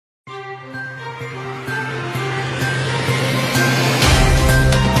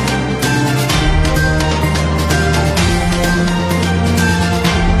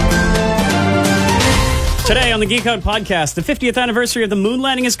the Geek Out podcast. The 50th anniversary of the moon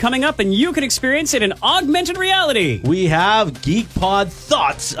landing is coming up, and you can experience it in augmented reality. We have Geek Pod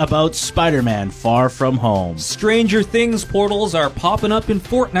thoughts about Spider-Man Far From Home. Stranger Things portals are popping up in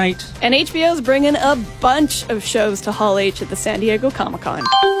Fortnite. And HBO's bringing a bunch of shows to Hall H at the San Diego Comic-Con.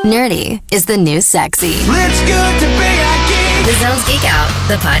 Nerdy is the new sexy. It's good to be a geek. The Zone's Geek Out,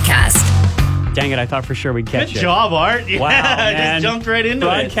 the podcast. Dang it, I thought for sure we'd catch Good it. job, Art. Yeah, Wow, man. just jumped right into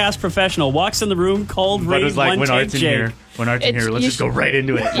Broadcast professional walks in the room, cold But read, it was like, one when take Art's in Jake. here, let's just go right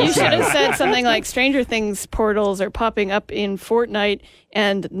into it. You should have said something like Stranger Things portals are popping up in Fortnite,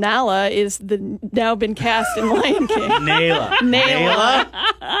 and Nala is now been cast in Lion King. Nayla.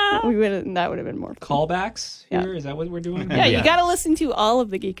 That would have been more fun. Callbacks here? Yeah. Is that what we're doing? Yeah, you got to listen to all of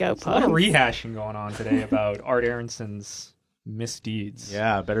the Geek Out A lot of pods. rehashing going on today about Art Aronson's misdeeds.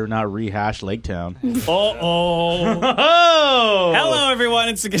 Yeah, better not rehash Lake Town. Uh-oh. Oh! Hello, everyone.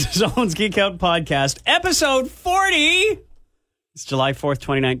 It's the Zone's Geek Out podcast, episode 40. It's July 4th,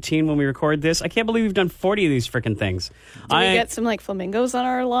 2019 when we record this. I can't believe we've done 40 of these freaking things. Do we get some flamingos on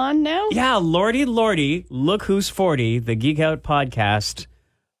our lawn now? Yeah, Lordy, look who's 40, the Geek Out podcast,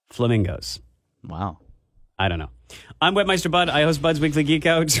 flamingos. Wow. I don't know. I'm Webmeister Bud. I host Bud's Weekly Geek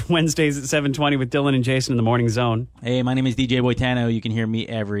Out Wednesdays at 7:20 with Dylan and Jason in the Morning Zone. Hey, my name is DJ Boitano. You can hear me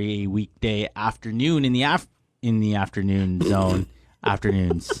every weekday afternoon in the afternoon zone.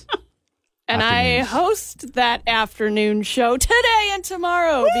 Afternoons. And I host that afternoon show today and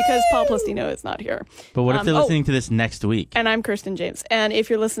tomorrow because Paul Plastino is not here. But what if they're listening to this next week? And I'm Kirsten James. And if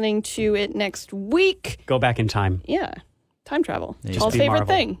you're listening to it next week, Go back in time. yeah, time travel. Just Paul's be favorite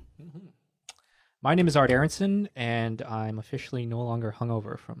Marvel. thing. My name is Art Aronson, and I'm officially no longer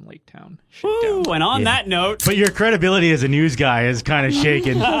hungover from Lake Town. Ooh, Shakedown. and on that note, But your credibility as a news guy is kind of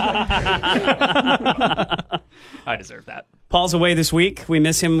shaken. I deserve that. Paul's away this week. We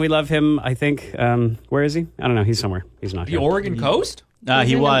miss him. We love him. I think. Where is he? I don't know. He's somewhere. He's not The here. Oregon coast?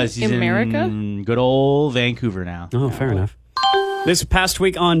 He was. He's America? in good old Vancouver now. Oh, fair enough. This past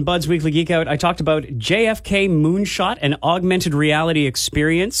week on Bud's Weekly Geek Out, I talked about JFK Moonshot, an augmented reality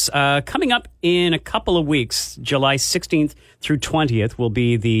experience. Coming up in a couple of weeks, July 16th through 20th, will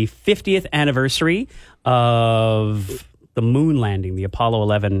be the 50th anniversary of the moon landing, the Apollo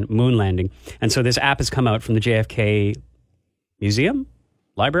 11 moon landing. And so this app has come out from the JFK Museum?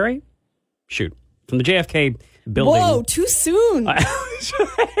 Library? Shoot. From the JFK building. Whoa, too soon.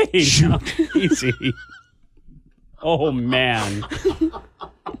 Hey, no, easy. Oh, man.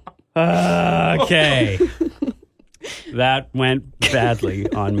 Okay. That went badly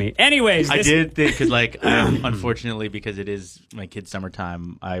on me. Anyways. I did think, because, unfortunately, because it is my kid's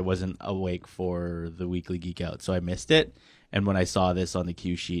summertime, I wasn't awake for the weekly Geek Out, so I missed it. And when I saw this on the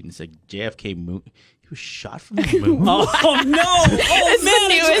cue sheet and it said JFK Moon, he was shot from the moon. Oh, no. Oh, It's man.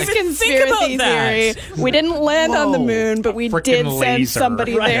 the newest conspiracy theory. We didn't land on the moon, but we Frickin' did send laser.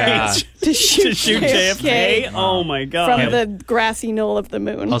 somebody Right. there Yeah. to shoot, JFK. Oh, my God. from the grassy knoll of the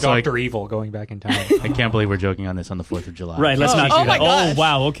moon. Also, Dr. Evil going back in time. I can't believe we're joking on this on the 4th of July. Right, let's not do Oh, my that. gosh. Oh,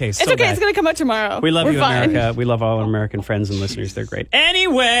 wow. Okay, It's so okay. bad. It's going to come out tomorrow. We love We're you, fine. America. We love all our American friends and listeners. They're great.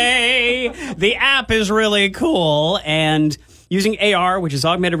 Anyway, the app is really cool. And using AR, which is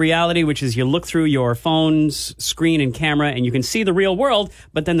augmented reality, which is you look through your phone's screen and camera and you can see the real world,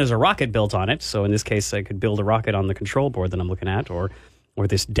 but then there's a rocket built on it. So in this case, I could build a rocket on the control board that I'm looking at, or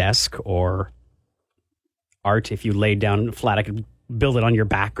this desk, or Art, if you laid down flat, I could build it on your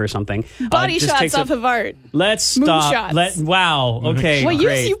back or something. Body Just shots takes off of art. Let's Moon stop. shots. Wow. Okay. Well,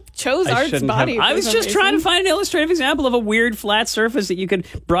 great. you chose I Art's shouldn't body. have. I for was some just trying to reason. find an illustrative example of a weird flat surface that you could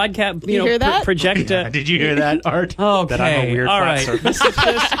broadcast, You hear that? project. Did you hear that, Art? Okay. That I'm a weird all flat right.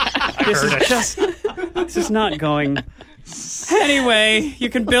 surface. This is not going. Anyway, you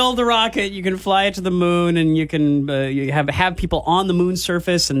can build a rocket, you can fly it to the moon, and you can you have people on the moon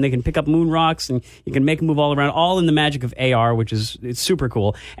surface, and they can pick up moon rocks, and you can make them move all around, all in the magic of AR, which is it's super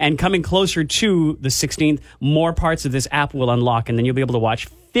cool. And coming closer to the 16th, more parts of this app will unlock, and then you'll be able to watch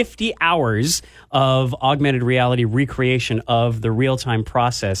 50 hours of augmented reality recreation of the real-time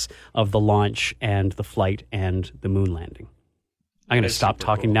process of the launch and the flight and the moon landing. I'm going to It's stop super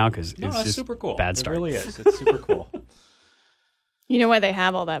talking cool. now because No, it's that's just super cool. bad start. It really is. It's super cool. You know why they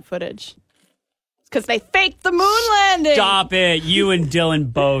have all that footage? It's because they faked the moon landing. Stop it. You and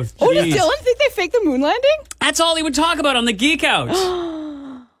Dylan both. Oh, does Jeez. Dylan think they faked the moon landing? That's all he would talk about on the Geek Out.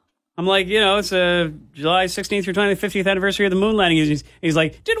 I'm like, it's July 16th through 20th, 50th anniversary of the moon landing. He's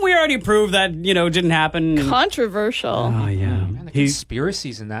like, didn't we already prove that, didn't happen? And- Controversial. oh, yeah. Man, the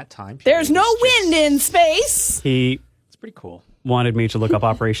conspiracies in that time period. There's no wind in space. He It's pretty cool. wanted me to look up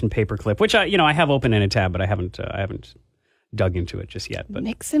Operation Paperclip, which I have open in a tab, but I haven't dug into it just yet. But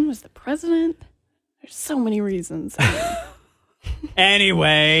Nixon was the president. There's so many reasons.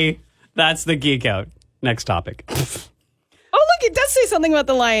 Anyway, that's the Geek Out. Next topic. Oh, look, it does say something about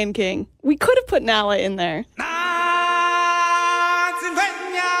the Lion King. We could have put Nala in there.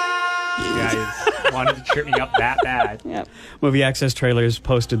 You guys wanted to trip me up that bad. Yep. Movie Access Trailers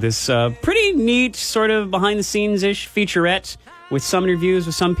posted this pretty neat sort of behind-the-scenes-ish featurette with some interviews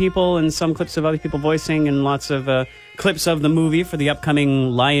with some people and some clips of other people voicing and lots of clips of the movie for the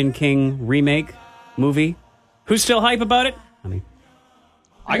upcoming Lion King remake movie. Who's still hype about it? I mean,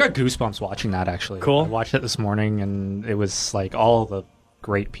 I got goosebumps watching that, actually. Cool. I watched it this morning, and it was like all the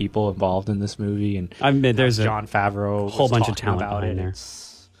great people involved in this movie. And I mean, there's a John Favreau whole was bunch of talking talent about behind it. there.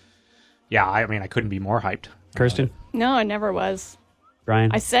 Yeah, I mean, I couldn't be more hyped. Kirsten, No, I never was.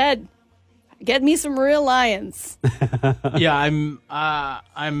 Brian. I said, get me some real lions. Yeah, I'm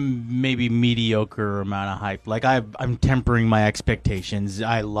maybe mediocre amount of hype. Like I'm tempering my expectations.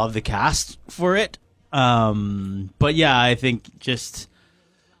 I love the cast for it. But yeah, I think just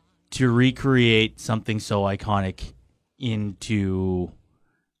to recreate something so iconic into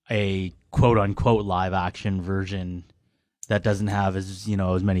a quote unquote live action version that doesn't have as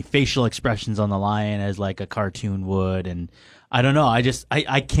many facial expressions on the lion as like a cartoon would, and I don't know.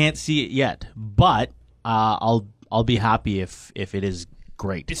 I can't see it yet, but I'll be happy if it is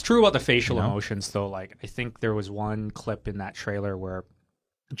great. It's true about the facial emotions, though. Like, I think there was one clip in that trailer where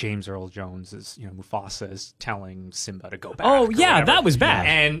James Earl Jones is, Mufasa is telling Simba to go back. Oh, or yeah, whatever. that was bad.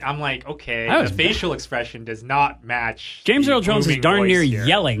 And I'm like, okay, That the was facial expression does not match. James the Earl Jones is moving darn voice near here.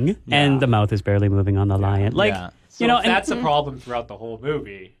 yelling, and the mouth is barely moving on the lion. Like, Yeah. So and that's a problem throughout the whole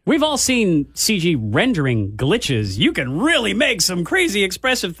movie. we've all seen CG rendering glitches. You can really make some crazy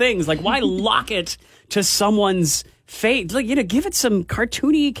expressive things. Like, why lock it to someone's face? Like, give it some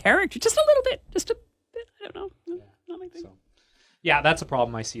cartoony character, just a little bit, just a bit. I don't know. Not my thing. So, yeah, that's a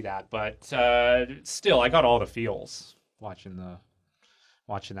problem. I see that, but still, I got all the feels watching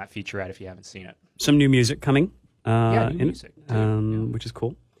that featurette. If you haven't seen it, Some new music coming. New in it, music, too. which is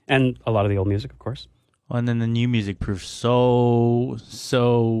cool, and a lot of the old music, of course. Well, and then the new music proves so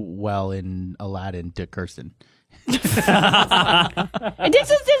well in Aladdin to Kirsten. It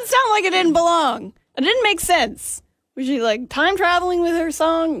just didn't sound like it didn't belong. It didn't make sense. Was she like time traveling with her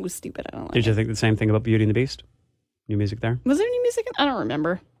song? It was stupid. I don't like Did you it. think the same thing about Beauty and the Beast? New music there? Was there any music? I don't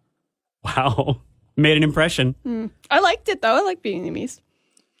remember. Wow. Made an impression. I liked it though. I like Beauty and the Beast.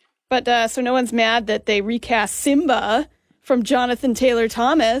 But so no one's mad that they recast Simba from Jonathan Taylor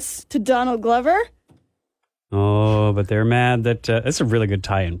Thomas to Donald Glover. Oh, but they're mad that it's a really good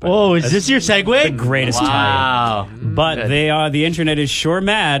tie-in. by the Oh, way. is this your segue? the greatest Wow. But the internet is sure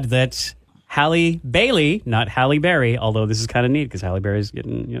mad that Halle Bailey, not Halle Berry, although this is kind of neat because Halle Berry's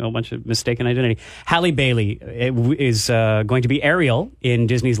getting a bunch of mistaken identity. Halle Bailey is going to be Ariel in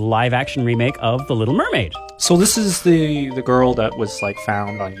Disney's live-action remake of The Little Mermaid. so this is the girl that was like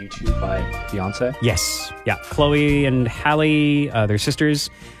found on YouTube by Beyonce. Yes, yeah. Chloe and Halle, they're sisters.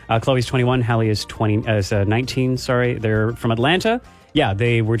 Chloe's 21, Halle is 19. Sorry, they're from Atlanta. Yeah,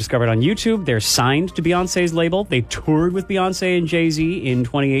 they were discovered on YouTube. They're signed to Beyonce's label. They toured with Beyonce and Jay-Z in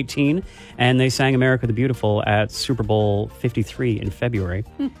 2018, and they sang America the Beautiful at Super Bowl 53 in February.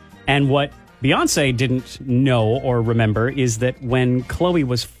 And what Beyonce didn't know or remember is that when Chloe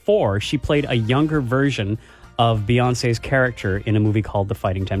was 4, she played a younger version of Beyonce's character in a movie called The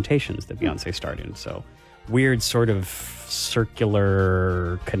Fighting Temptations that Beyonce starred in. So, weird sort of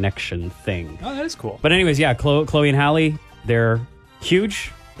circular connection thing. Oh, that is cool. But anyways, yeah, Chloe and Halle, they're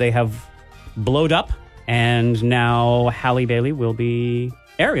huge. They have blowed up, and now Halle Bailey will be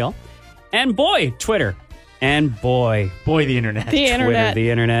Ariel. And boy, Twitter. And boy, the internet. The Twitter, internet. the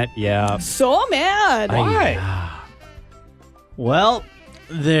internet, yeah. So mad. Why? Well,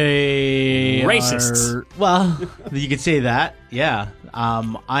 they Racists. are- well, you could say that. Yeah.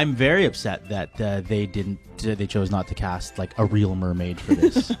 I'm very upset that they chose not to cast like a real mermaid for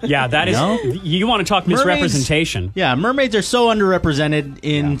this. Yeah, that is. No? You want to talk Mermaids- misrepresentation. Yeah, mermaids are so underrepresented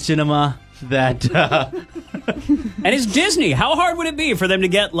in cinema that And it's Disney. How hard would it be for them to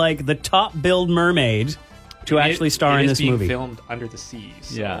get like the top billed mermaid to actually star it in is this being movie? filmed under the sea.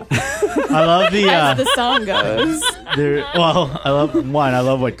 So. yeah. I love the As the song goes. I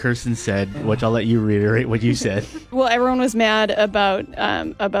love what Kirsten said, which I'll let you reiterate what you said. Well, everyone was mad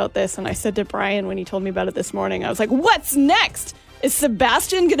about this, and I said to Brian when he told me about it this morning, I was like, "What's next? Is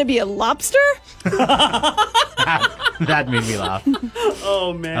Sebastian going to be a lobster?" That made me laugh.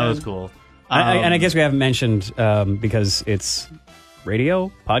 Oh man, That was cool. And I guess we haven't mentioned because it's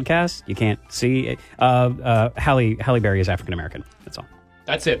radio podcast. You can't see. Halle Berry is African American. That's all.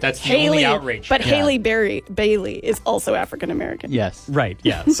 That's it. That's the Haley, only outrage. but Haley Bailey is also African American. Yes. Right.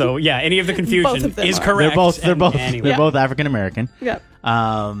 Yeah. So yeah, any of the Both confusion of them is are. correct. Anyway. They're both African American. Yeah.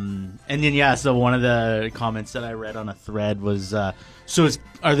 And then so one of the comments that I read on a thread was,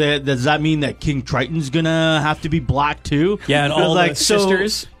 does that mean that King Triton's gonna have to be black too? Yeah, and I was all like, the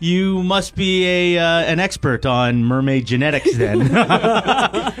sisters. You must be an expert on mermaid genetics then.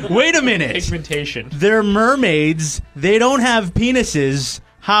 Wait a minute. Pigmentation. They're mermaids. They don't have penises.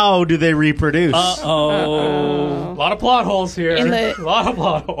 How do they reproduce? A lot of plot holes here. A lot of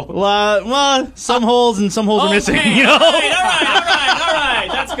plot holes. Well, some holes and some holes are missing. You know? All right.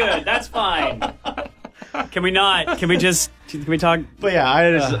 That's good. That's fine. Can we not? Can we talk? But yeah,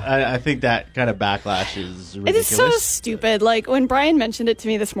 I think that kind of backlash is It ridiculous. is so stupid. Like, when Brian mentioned it to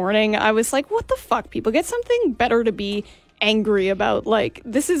me this morning, I was like, what the fuck? People get something better to be angry about. Like,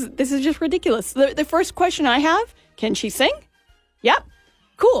 this is just ridiculous. The first question I have, can she sing? Yep.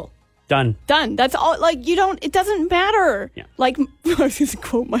 Cool. Done. That's all. Like, it doesn't matter. Yeah. Like, I was going to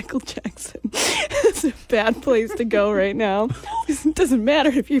quote Michael Jackson. It's a bad place to go right now. It doesn't matter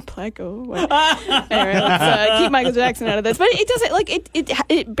if you're black or white. Anyway, let's keep Michael Jackson out of this. But it doesn't, like,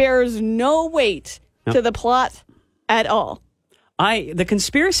 it bears no weight to the plot at all. The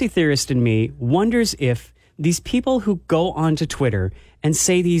conspiracy theorist in me wonders if these people who go onto Twitter and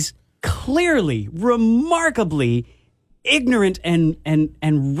say these clearly, remarkably ignorant and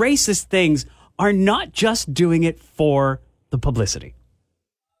racist things are not just doing it for the publicity.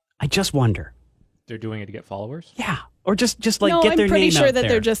 I just wonder. They're doing it to get followers? Yeah. Or just like No, get their I'm pretty name sure out that there.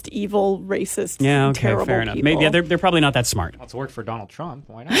 they're just evil, racist, Yeah, okay, terrible fair enough. people. Maybe they're probably not that smart. Well, it's worked for Donald Trump.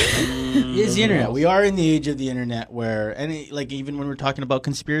 Why not? It's the internet. We are in the age of the internet where, even when we're talking about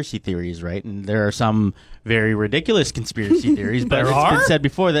conspiracy theories, right? And there are some very ridiculous conspiracy theories, but it's been said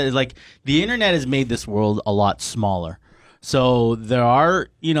before that like the internet has made this world a lot smaller. So there are,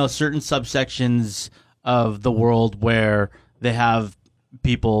 certain subsections of the world where they have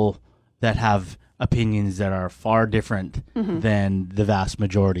people that have opinions that are far different than the vast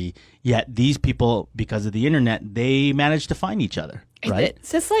majority. Yet these people, because of the internet, they manage to find each other, right?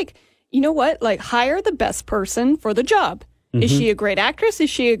 It's just like, you know what? Like, hire the best person for the job. Is she a great actress? Is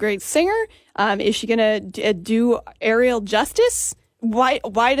she a great singer? Is she going to do Ariel justice? Why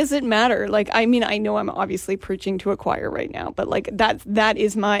does it matter? Like, I mean, I know I'm obviously preaching to a choir right now, but like that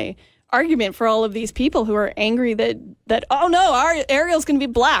is my argument for all of these people who are angry that oh no, our Ariel's going to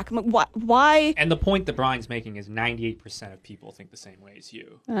be black. Why? And the point that Brian's making is 98% of people think the same way as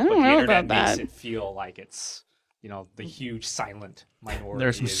you. I don't but know the internet about that. makes it feel like it's, the huge silent minority.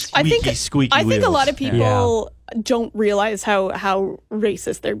 There's some is- squeaky I think a wheels. lot of people don't realize how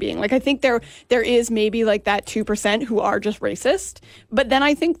racist they're being. Like, I think there is maybe like that 2% who are just racist, but then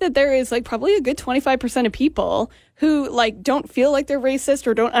I think that there is like probably a good 25% of people who like don't feel like they're racist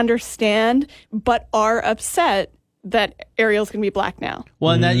or don't understand, but are upset that Ariel's gonna be black now.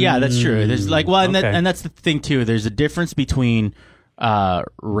 Well, and that's true. There's like, okay. and that's the thing too. There's a difference between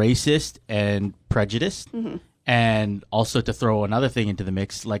racist and prejudiced. And also, to throw another thing into the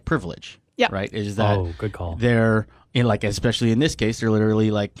mix, like privilege, right? Is that good call. They're especially in this case, they're literally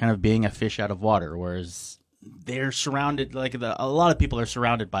like kind of being a fish out of water, whereas they're surrounded, a lot of people are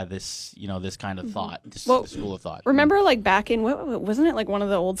surrounded by this, this kind of thought, this school of thought. Remember, like back in wasn't it like one of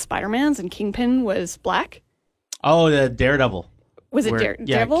the old Spider-Mans and Kingpin was black? Oh, the Daredevil. Was it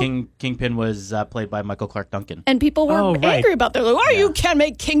Daredevil? Kingpin was played by Michael Clark Duncan. And people were right. angry about that. Like, you can't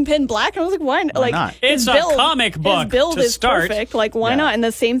make Kingpin black. And I was like, why? Like, not? It's a comic book His build to is start. perfect. Like, why not? And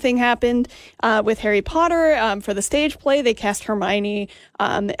the same thing happened with Harry Potter. For the stage play, they cast Hermione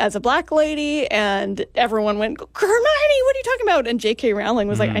as a black lady, and everyone went, Hermione, what are you talking about? And J.K. Rowling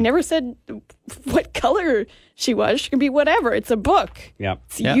was like, I never said what color she was. She can be whatever. It's a book. Yeah.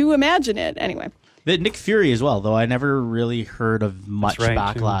 So you imagine it. Anyway. Nick Fury as well, though I never really heard of much right,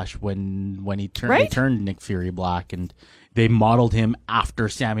 backlash when he turned Right? they turned Nick Fury black, and they modeled him after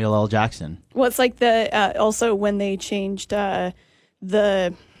Samuel L. Jackson. Well, it's like also when they changed the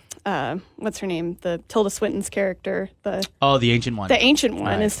what's her name? The Tilda Swinton's character, the Ancient One. the ancient one,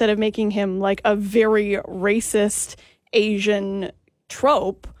 Right. instead of making him like a very racist Asian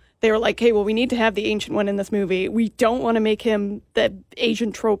trope, they were like, hey, well, we need to have the ancient one in this movie. We don't want to make him the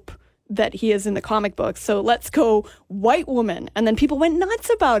Asian trope that he is in the comic books. So let's go white woman. And then people went nuts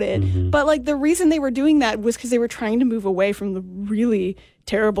about it. But like the reason they were doing that was because they were trying to move away from the really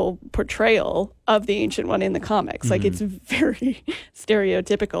terrible portrayal of the ancient one in the comics. Like it's very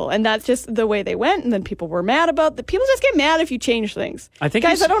stereotypical. And that's just the way they went. And then people were mad about that. People just get mad if you change things. I think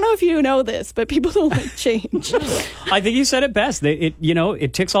Guys, I don't know if you know this, but people don't like change. I think you said it best.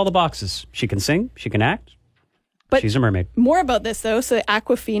 It ticks all the boxes. She can sing. She can act. But she's a mermaid. more about this, though. So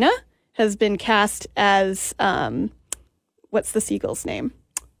Aquafina has been cast as, what's the seagull's name?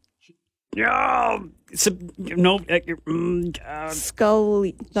 Yeah. No.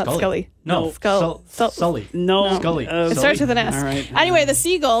 Scully. Not Scully. No, Sully. No. Scully. It starts with an S. All right. Anyway, the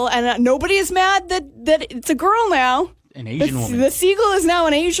seagull, and nobody is mad that it's a girl now. An Asian woman. The seagull is now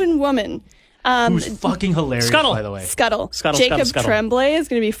an Asian woman. Who's fucking hilarious, Scuttle. by the way. Scuttle. Scuttle, Jacob Scuttle. Tremblay is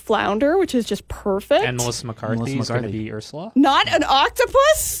going to be Flounder, which is just perfect. And Melissa McCarthy is going to be Ursula. Not an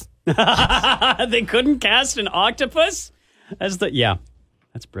octopus? They couldn't cast an octopus as the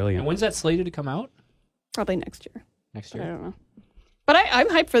That's brilliant. And when's that slated to come out? Probably next year. Next I year. don't know. But I'm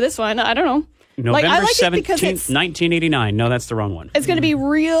hyped for this one. I don't know. November I like it 17th, because it's 1989. No, that's the wrong one. going to be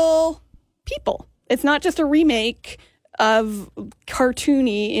real people. It's not just a remake of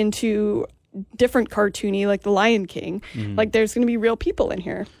cartoony into different cartoony like The Lion King. Like there's going to be real people in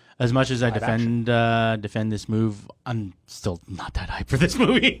here. As much as I defend this move, I'm still not that hyped for this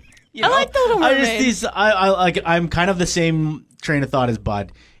movie. You I know? like The Little Mermaid. I'm kind of the same train of thought as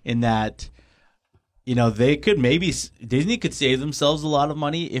Bud in that, they could Disney could save themselves a lot of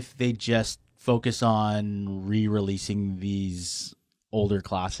money if they just focus on re-releasing these older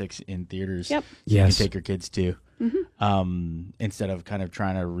classics in theaters. Yep. You Yes. can take your kids to, instead of kind of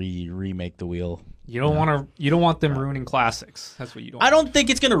trying to remake the wheel. You don't want them ruining classics. That's what you don't. I don't think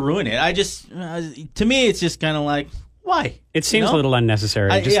it's going to ruin it. I just, to me, it's just kind of like, why? It seems a little unnecessary.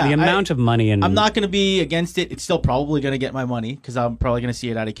 The amount of money and I'm not going to be against it. It's still probably going to get my money because I'm probably going to see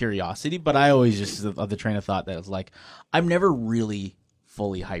it out of curiosity. But I always just have the train of thought that it's like, I'm never really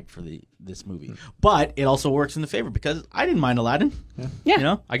fully hyped for this movie. But it also works in the favor because I didn't mind Aladdin.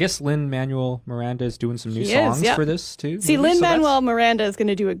 Yeah. I guess Lin-Manuel Miranda is doing some new He is, songs yeah. for this too. See, movie, so Lin-Manuel Miranda is going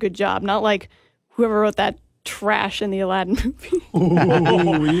to do a good job. Not like whoever wrote that trash in the Aladdin movie.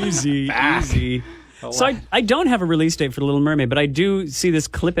 Oh, easy. So I don't have a release date for The Little Mermaid, but I do see this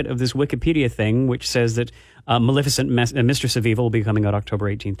clippet of this Wikipedia thing, which says that Maleficent, Mistress of Evil will be coming out October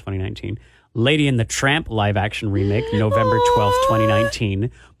 18th, 2019. Lady and the Tramp live-action remake, November 12th,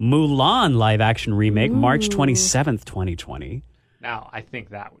 2019. Mulan live-action remake, March 27th, 2020. Now, I think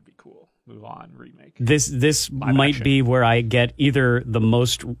that would be cool. Mulan remake. This might action. be where I get either the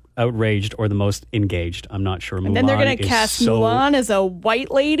most outraged or the most engaged. I'm not sure. And then they're going to cast Mulan as a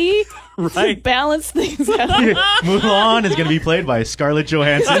white lady to Right. balance things out. Mulan is going to be played by Scarlett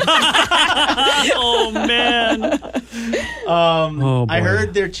Johansson. Oh, man. Oh, boy. I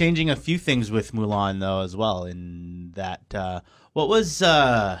heard they're changing a few things with Mulan though as well. In that, what was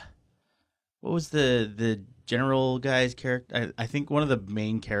the general guy's character? I think one of the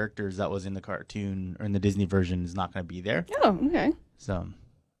main characters that was in the cartoon or in the Disney version is not going to be there. Oh, okay. So,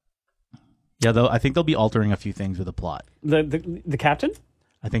 yeah, though I think they'll be altering a few things with the plot. The captain?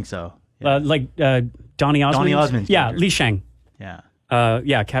 I think so. Yeah. Donny Osmond? Donny Osmond's Yeah, character. Li Shang. Yeah.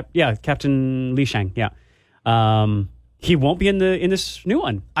 Captain Li Shang. Yeah. He won't be in this new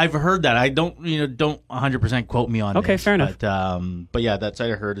one. I've heard that. I don't 100% quote me on Okay, this, fair enough. But yeah, that's what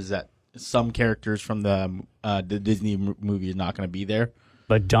I heard is that some characters from the Disney movie is not going to be there.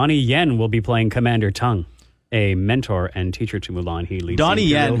 But Donnie Yen will be playing Commander Tung, a mentor and teacher to Mulan. He leads Donnie the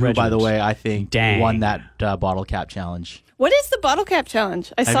Yen, Imperial who, by the Regiment. way, I think Dang. won that bottle cap challenge. What is the bottle cap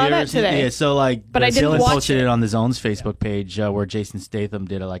challenge? I Have saw you ever that seen- today. Yeah, so But I didn't Dylan watch posted it. it on the Zone's Facebook page where Jason Statham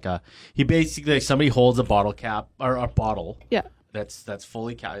did he basically somebody holds a bottle cap or a bottle Yeah. that's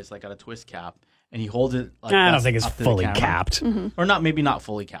fully capped. It's like got a twist cap, and he holds it. Like I don't that's think it's up to the fully camera. capped. Or not, maybe not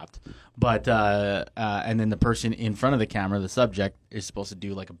fully capped, but and then the person in front of the camera, the subject, is supposed to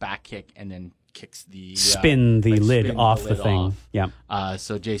do like a back kick and then kicks the Spin the lid off the lid thing. off. Yeah.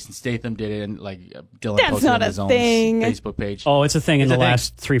 So Jason Statham did it, and Dylan That's posted not on a his own thing. Facebook page. Oh, it's a thing in It's the a thing.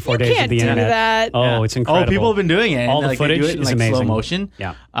 last 3-4 You days of can't the do internet. that. Oh, Yeah. it's incredible. Oh, people have been doing it. All and, the footage they do it in is slow amazing. motion.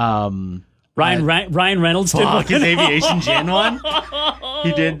 Yeah. Ryan Ryan Reynolds did one. his aviation gin one.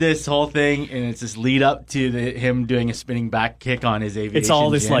 He did this whole thing, and it's this lead up to him doing a spinning back kick on his aviation. It's all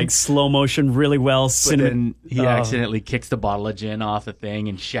this gin. like slow motion, really well But cinema. then he Oh. accidentally kicks the bottle of gin off the thing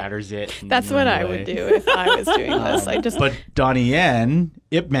and shatters it. and That's what runs I away. would do if I was doing this. I just But Donnie Yen,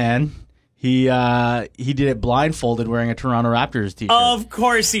 Ip Man, he did it blindfolded, wearing a Toronto Raptors t-shirt. Of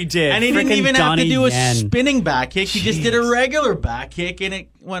course he did. And he didn't Frickin' even have to Donnie do a Yen. spinning back kick. He just did a Jeez. regular back kick, and it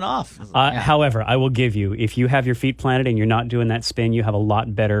went off. I was like, yeah. However, I will give you, if you have your feet planted and you're not doing that spin, you have a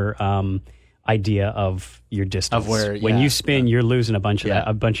lot better idea of your distance. Of where- when yeah, you spin, you're losing a bunch of Yeah.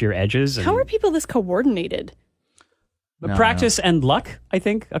 a bunch of your edges. And how are people this coordinated? practice and luck? I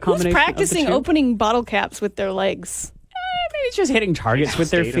think a Who's combination. practicing of the two. opening bottle caps with their legs? It's just hitting targets with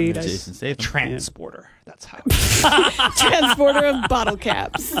their feet. Jason Statham. Transporter. That's how. Transporter of bottle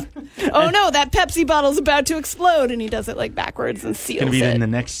caps. Oh no, that Pepsi bottle's about to explode, and he does it like backwards and seals Gonna be it. in the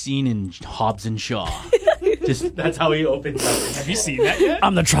next scene in Hobbs and Shaw. Just that's how he opens up. Have you seen that yet?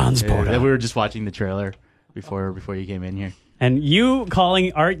 I'm the transporter. We were just watching the trailer before you came in here. And you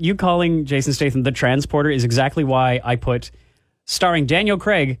calling Jason Statham the transporter is exactly why I put starring Daniel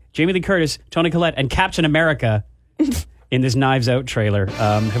Craig, Jamie Lee Curtis, Toni Collette, and Captain America in this Knives Out trailer.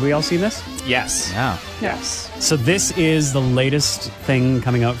 Have we all seen this? Yes. Yeah. Yes. So this is the latest thing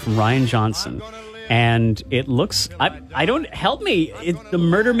coming out from Rian Johnson. And it looks, I don't, help me, the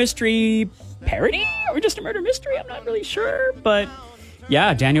murder mystery parody or just a murder mystery? I'm not really sure, but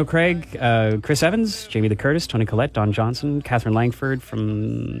yeah, Daniel Craig, Chris Evans, Jamie Lee Curtis, Toni Collette, Don Johnson, Catherine Langford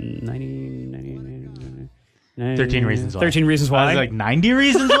from 13 Reasons Why. 13 Reasons Why. I was like 90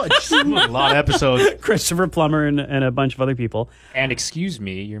 Reasons Why. Just a lot of episodes. Christopher Plummer and a bunch of other people. And excuse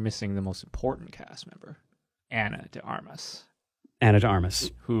me, you're missing the most important cast member, Ana de Armas, Ana de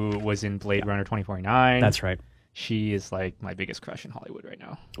Armas. who was in Blade Runner 2049. That's right. She is like my biggest crush in Hollywood right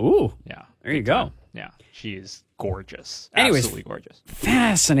now. Ooh, Yeah. there you Big go. time. Yeah. She is gorgeous. Anyways. Absolutely gorgeous.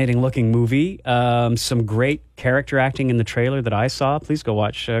 Fascinating looking movie. Some great character acting in the trailer that I saw. Please go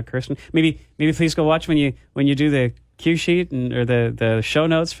watch, Kirsten. Maybe please go watch when you do the cue sheet or the show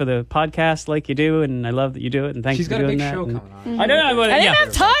notes for the podcast like you do. And I love that you do it. And thanks She's for got a doing big that. show And coming on. I don't know. I didn't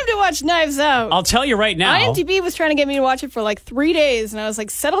have time to watch Knives Out. I'll tell you right now. IMDb was trying to get me to watch it for like 3 days, and I was like,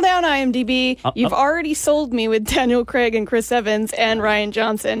 settle down, IMDb. You've already sold me with Daniel Craig and Chris Evans and Rian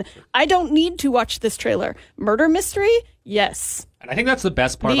Johnson. I don't need to watch this trailer. Murder mystery? Yes. And I think that's the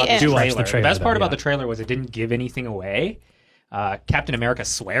best part The about the end. trailer. Do watch the trailer, best part though, about yeah. the trailer was it didn't give anything away. Captain America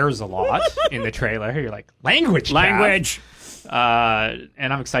swears a lot in the trailer. You're like, language, Cap. Language.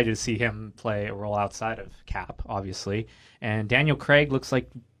 And I'm excited to see him play a role outside of Cap, obviously. And Daniel Craig looks like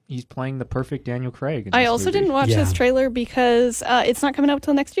he's playing the perfect Daniel Craig. in I this also movie. didn't watch Yeah. this trailer because it's not coming out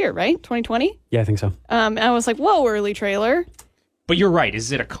till next year, right? 2020? Yeah, I think so. And I was like, whoa, early trailer. But you're right.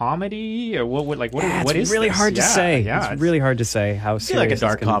 Is it a comedy or what is It's really this? hard to Yeah, say. Yeah, it's really hard to say how I feel like a serious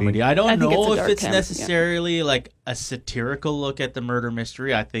dark it's gonna be. comedy. I don't I think it's a know if dark it's comedy, yeah. necessarily like a satirical look at the murder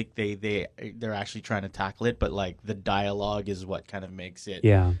mystery. I think they're actually trying to tackle it, but like the dialogue is what kind of makes it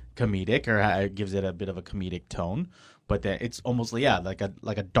Yeah. comedic or gives it a bit of a comedic tone. But it's almost like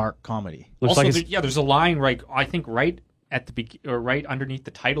a dark comedy. Looks also, like it's, there's a line right at the or right underneath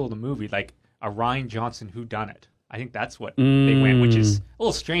the title of the movie, like a Rian Johnson whodunit. I think that's what they went, which is a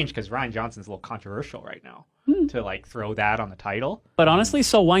little strange because Rian Johnson's a little controversial right now to like throw that on the title. but honestly,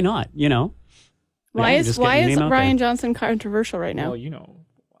 so why not? You know, Why Yeah, is just get your Ryan name out there. Johnson controversial right now? Well, you know,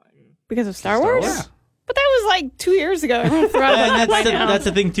 Because of Star Wars? Wars? But that was like 2 years ago. Everyone forgot about And that by now. that's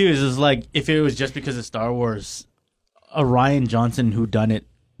the thing too. Is like if it was just because of Star Wars, a Rian Johnson whodunit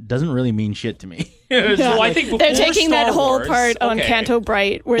doesn't really mean shit to me. Yeah. I think they're before taking Star that whole Wars- part on okay. Canto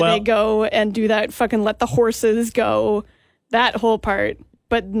Bright where Well- they go and do that fucking let the horses go, that whole part.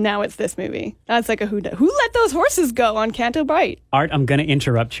 But now it's this movie. That's like who let those horses go on Canto Bright? Art, I'm going to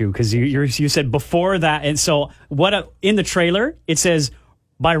interrupt you because you said before that, and so in the trailer it says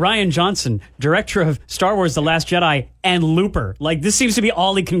by Rian Johnson, director of Star Wars: The Last Jedi and Looper. Like this seems to be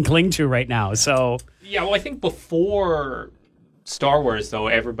all he can cling to right now. So Yeah, well, I think before Star Wars, though,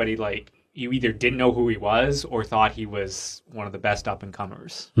 everybody like you either didn't know who he was or thought he was one of the best up and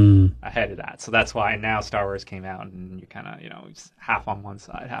comers ahead of that. So that's why now Star Wars came out and you kind of it's half on one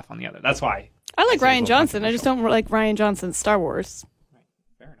side, half on the other. That's why. I like It's a Rian little Johnson. I just don't like Rian Johnson's Star Wars.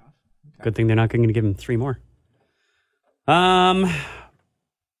 Fair enough. good thing they're not going to give him 3 more.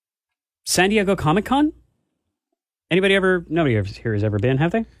 San Diego Comic-Con? Nobody here has ever been,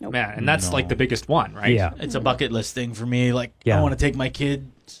 have they? Man, and that's like the biggest one, right? Yeah. It's a bucket list thing for me. Like Yeah. I want to take my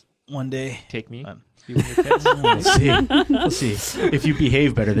kids one day. Take me. You and your kids? We'll see. We'll see if you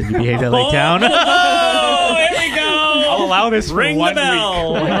behave better than you behaved at Lake Town. Oh, here we go. I'll allow this for Ring the 1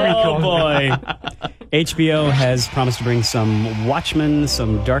 bell. week. Oh, boy. HBO has promised to bring some Watchmen,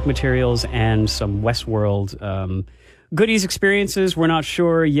 some Dark Materials, and some Westworld goodies experiences. We're not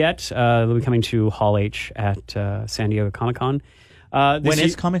sure yet. They'll be coming to Hall H at San Diego Comic-Con. When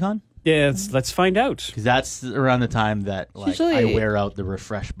is Comic-Con? Yeah, let's find out. Because that's around the time that like Usually- I wear out the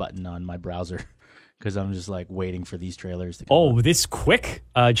refresh button on my browser. Because I'm just like waiting for these trailers to come out. Oh, this quick.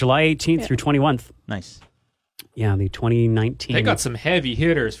 July 18th through 21th. Nice. Yeah, the 2019. They got some heavy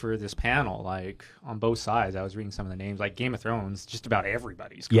hitters for this panel, like on both sides. I was reading some of the names, like Game of Thrones. Just about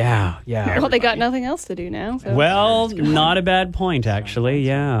everybody's. coming. Yeah. Well, they got Everybody. nothing else to do now. So. Well, not a bad point, actually.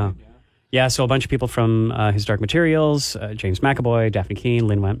 Yeah. Yeah, so a bunch of people from his Dark Materials, James McAvoy, Daphne Keane,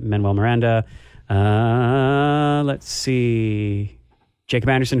 Lin-Manuel Miranda, Let's see. Jacob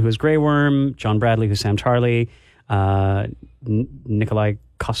Anderson, who is Grey Worm. John Bradley, who's Sam Tarley. Nikolai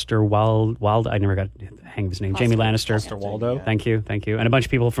Coster-Wald. I never got the hang of his name. Jamie Lannister. Coster-Waldo. Thank you. And a bunch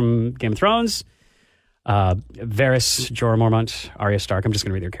of people from Game of Thrones. Varys, Jorah Mormont, Arya Stark. I'm just going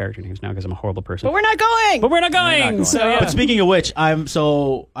to read their character names now because I'm a horrible person. But we're not going. So, yeah. But speaking of which, I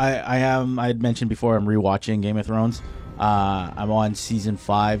had mentioned before I'm rewatching Game of Thrones. I'm on season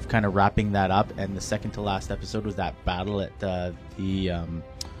 5, kind of wrapping that up, and the second to last episode was that battle at the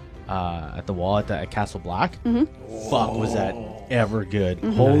wall at Castle Black. Fuck, was that ever good?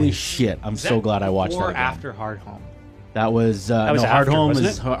 Holy shit! I'm so glad I watched that. Or again. after Hard Home. That was That was Hard after, Home wasn't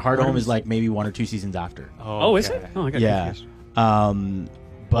is it? Hard Home is like maybe 1 or 2 seasons after. Oh, is it? Oh, I got Yeah. confused.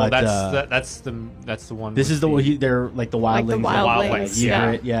 But that's the one. this with is they're like the wildlings. Like the wildlings,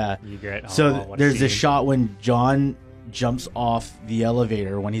 Ygritte, yeah. Ygritte. So what there's a scene. shot when John jumps off the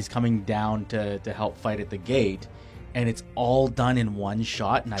elevator when he's coming down to help fight at the gate, and it's all done in one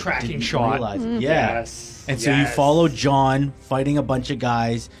shot. And I Tracking didn't shot. realize it. Yeah. Yes. And so you follow John fighting a bunch of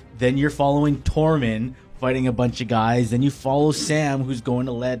guys, then you're following Tormund fighting a bunch of guys, then you follow Sam who's going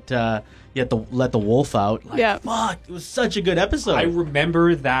to let the wolf out. Like, Yeah. fuck, it was such a good episode. I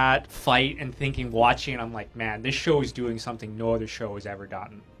remember that fight and watching, and I'm like, man, this show is doing something no other show has ever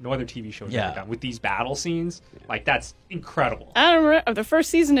done. No other TV show has ever done. With these battle scenes, like, that's incredible. I don't remember. The first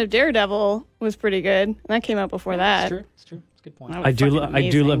season of Daredevil was pretty good. And that came out before that. It's true. It's a good point. I do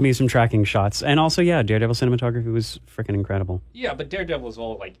Fucking love me some tracking shots, and also Daredevil cinematography was freaking incredible. Yeah, but Daredevil is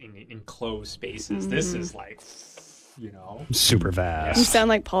all, like, in enclosed spaces. This is, like, Super You vast. sound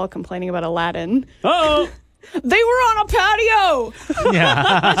like Paul complaining about Aladdin. Oh, They were on a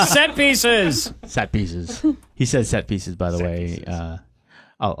patio. set pieces. Set pieces. He said set pieces, by the way. pieces.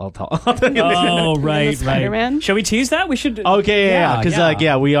 I'll tell you. Oh, right. Spider-Man? Shall we tease that? We should. Okay, yeah, because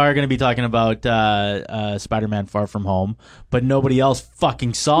yeah. we are going to be talking about Spider-Man: Far From Home, but nobody else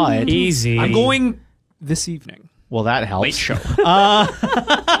fucking saw it. Easy. I'm going this evening. Well, that helps. Late show.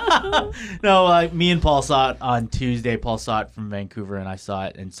 No, me and Paul saw it on Tuesday. Paul saw it from Vancouver, and I saw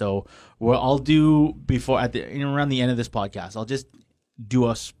it. And so what I'll do around the end of this podcast, I'll just do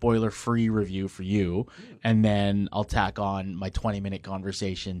a spoiler-free review for you, and then I'll tack on my 20-minute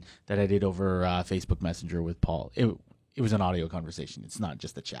conversation that I did over Facebook Messenger with Paul. It was an audio conversation. It's not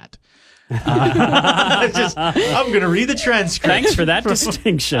just a chat. I'm going to read the transcript. Thanks for that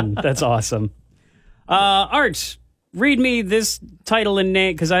distinction. That's awesome. Art, read me this title and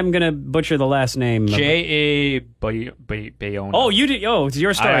name, because I'm going to butcher the last name. J.A. Bayona. Oh, you did. Oh, it's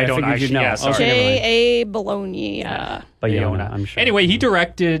your story. I don't figured you'd actually- know. yeah, sorry. Okay, never mind. J.A. Bologna. Bayona, I'm sure. Anyway, he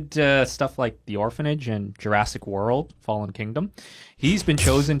directed stuff like The Orphanage and Jurassic World: Fallen Kingdom. He's been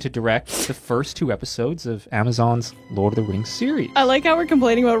chosen to direct the first 2 episodes of Amazon's Lord of the Rings series. I like how we're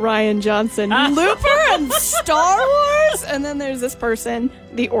complaining about Ryan Johnson, Looper, and Star Wars, and then there's this person,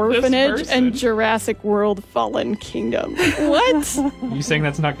 The Orphanage, and Jurassic World: Fallen Kingdom. What? You saying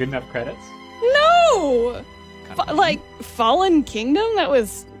that's not good enough credits? No! Fallen Kingdom? That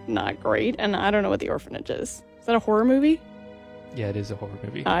was not great, and I don't know what The Orphanage is. Is that a horror movie? Yeah, it is a horror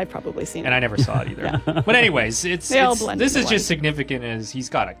movie. I've probably seen And it. I never saw it either. But anyways, They all blend this into is just one. significant as he's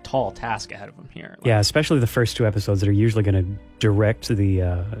got a tall task ahead of him here. Like, Yeah, especially the first 2 episodes that are usually going to direct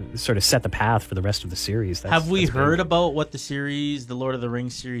the sort of set the path for the rest of the series. Have we that's heard big. about what the Lord of the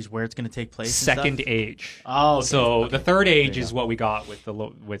Rings series, where it's going to take place? and Second stuff? age. Oh, okay. So the third age you is what we got with the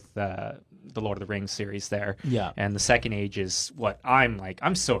Lord of the Rings series there. Yeah. And the second age is what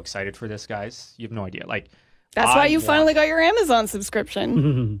I'm so excited for this, guys. You have no idea. Like, That's why you finally got your Amazon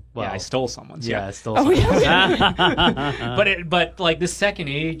subscription. Well, I stole someone's. Yeah, Yeah. it's still. Oh, yeah. But like the second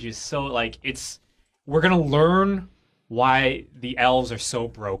age is so like we're gonna learn why the elves are so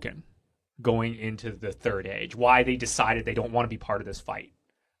broken going into the third age. Why they decided they don't want to be part of this fight.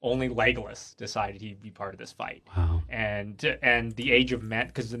 Only Legolas decided he'd be part of this fight. Wow. And the age of men,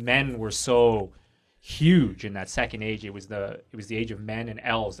 because the men were so huge in that second age. It was the age of men and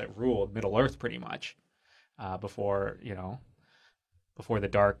elves that ruled Middle Earth pretty much before the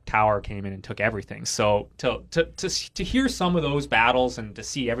Dark Tower came in and took everything. So to hear some of those battles and to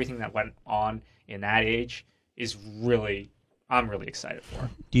see everything that went on in that age is I'm really excited for.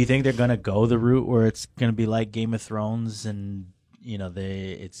 Do you think they're going to go the route where it's going to be like Game of Thrones and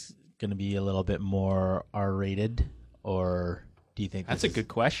it's going to be a little bit more R-rated, or do you think That's a good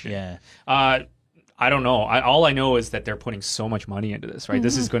question. Yeah. I don't know. All I know is that they're putting so much money into this, right?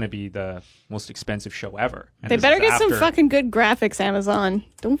 This is going to be the most expensive show ever. And They this better is get some after- fucking good graphics, Amazon.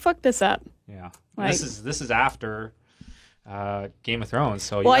 Don't fuck this up. Yeah. Like- This is after Game of Thrones,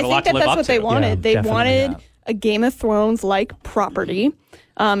 so you Well, got I a lot think to live that's up what they to. wanted. Yeah, they definitely, wanted a Game of Thrones like property.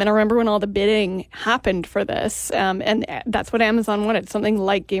 And I remember when all the bidding happened for this, and that's what Amazon wanted, something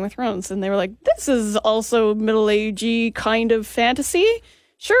like Game of Thrones. And they were like, this is also middle-agey kind of fantasy.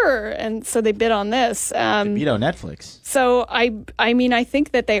 Sure. And so they bid on this. Netflix. So I mean, I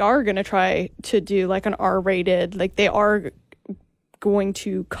think that they are going to try to do like an R-rated, like they are going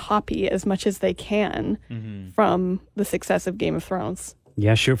to copy as much as they can from the success of Game of Thrones.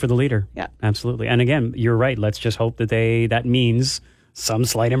 Yeah, shoot for the leader. Yeah. Absolutely. And again, you're right. Let's just hope that that means some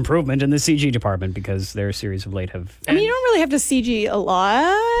slight improvement in the CG department, because their series of late have... I mean, you don't really have to CG a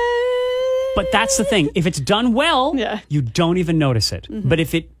lot. But that's the thing. If it's done well, you don't even notice it. But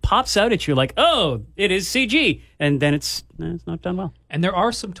if it pops out at you like, oh, it is CG, and then it's not done well. And there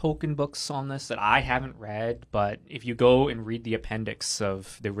are some token books on this that I haven't read, but if you go and read the appendix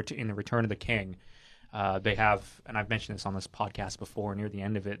of in the Return of the King, they have, and I've mentioned this on this podcast before, near the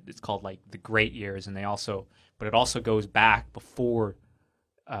end of it, it's called like the Great Years, and but it also goes back before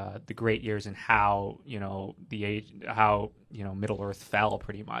the Great Years and how Middle Earth fell,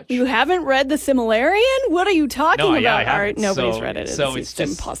 pretty much. You haven't read the Silmarillion? What are you talking about? Yeah, I All right, haven't. nobody's read it. So It's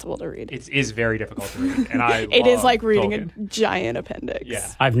just impossible to read. It is very difficult to read, and I It is like reading Tolkien. a giant appendix.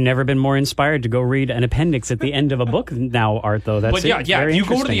 Yeah. I've never been more inspired to go read an appendix at the end of a book now, Art, though. That's But yeah, It's if very you go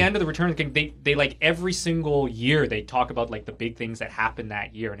to interesting. the end of the Return of the King, they like every single year they talk about like the big things that happened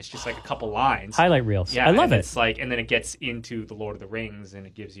that year, and it's just like a couple lines. Highlight reels. Yeah, I love and it. It's like, and then it gets into the Lord of the Rings, and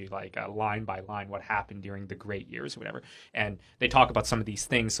it gives you like a line by line what happened during the Great Years or whatever. And they talk about some of these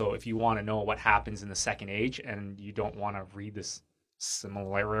things. So if you want to know what happens in the Second Age, and you don't want to read this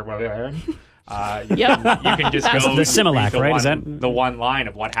similar, you can just go the Similac, right? Is that the one line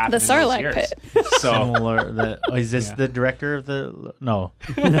of what happened? The in those Sarlacc years. pit. So Similar. Is this the director of the? No,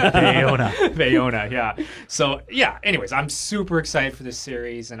 Bayona. Bayona, yeah. So yeah. Anyways, I'm super excited for this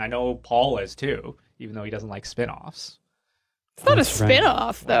series, and I know Paul is too, even though he doesn't like spin-offs. It's not That's a right.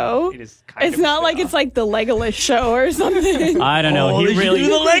 spin-off, though. It is kind It's of a not like spin-off. it's like the Legolas show or something. I don't know. Oh, He they should really... do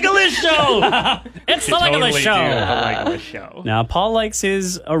the Legolas show. It's the They Legolas totally show. do the Legolas show. Now, Paul likes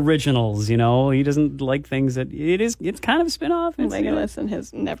his originals, you know. He doesn't like things that... It's kind of a spin-off. It's, Legolas and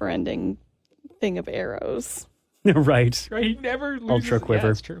his never-ending thing of arrows. right. Right, he never loses. Ultra quiver.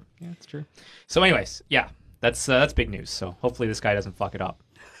 Yeah, it's true. Yeah, it's true. So, anyways, yeah, that's big news. So hopefully this guy doesn't fuck it up.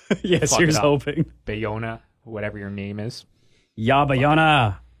 Yes, Fuck here's it up. hoping. Bayona, whatever your name is.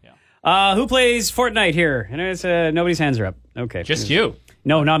 Yabayana. Yeah. Who plays Fortnite here? And it's nobody's hands are up. Okay. Just you.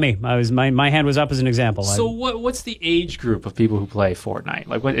 No, not me. My hand was up as an example. So what's the age group of people who play Fortnite?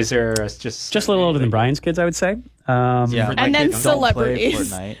 Like, what is there? Just just a little older than Brian's kids, I would say. Yeah, And then kids don't play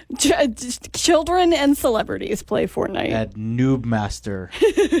celebrities. Fortnite. Children and celebrities play Fortnite. At Noob Master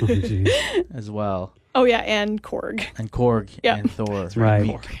as well, Oh, yeah, and Korg. and Korg Yeah. and Thor.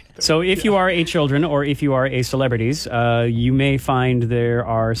 Right. So if you are a children or if you are a celebrities, you may find there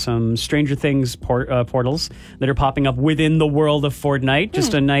are some Stranger Things portals that are popping up within the world of Fortnite.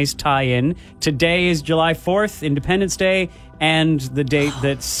 Just a nice tie-in. Today is July 4th, Independence Day, and the date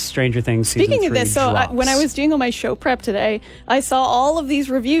that Stranger Things season Speaking of 3 this, so drops. when I was doing all my show prep today, I saw all of these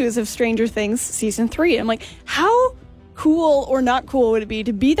reviews of Stranger Things season 3. I'm like, how cool or not cool would it be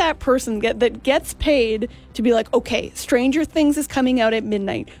to be that person that gets paid to be like, okay, Stranger Things is coming out at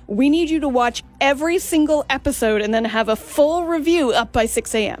midnight. We need you to watch every single episode and then have a full review up by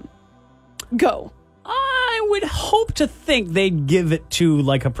 6 a.m. Go. I would hope to think they'd give it to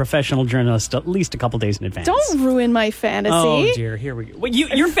like a professional journalist at least a couple days in advance. Don't ruin my fantasy. Oh dear, here we go. Well,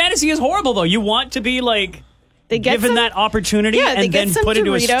 your fantasy is horrible though. You want to be like They get given some- that opportunity Yeah, they and get then some put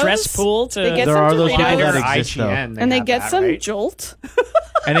into a Doritos. stress pool to. They get There some are those people Doritos, that exist, though. IGN, and they have get that, some right? Jolt.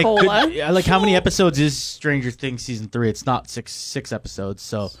 And it Cola. could, like, how many episodes is Stranger Things season 3? It's not six episodes.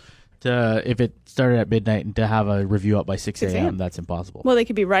 So, if it started at midnight and to have a review up by 6 a.m., that's impossible. Well, they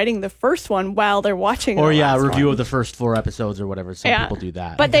could be writing the first one while they're watching. Or the yeah, a last review one. of the first 4 episodes or whatever. Some people do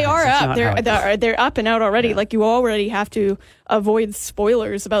that. But they are That's up. not how it They're up and out already. Like you already have to avoid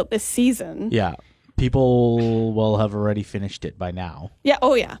spoilers about this season. yeah, people will have already finished it by now. Yeah.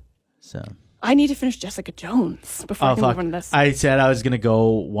 Oh yeah. So. I need to finish Jessica Jones before I Oh can fuck! move on to this. I said I was gonna go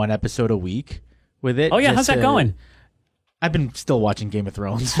 1 episode a week with it. Oh yeah, just how's that to- going? I've been still watching Game of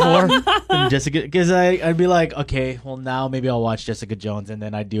Thrones more than Jessica, because I'd be like, okay, well now maybe I'll watch Jessica Jones, and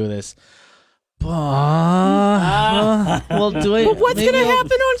then I do this. Well, do I? But what's maybe gonna I'll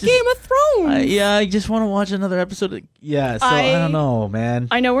happen on just- Game of Thrones? Yeah, I just want to watch another episode. Yeah, so I don't know, man.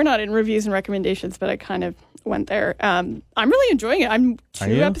 I know we're not in reviews and recommendations, but I kind of went there. I'm really enjoying it. I'm Are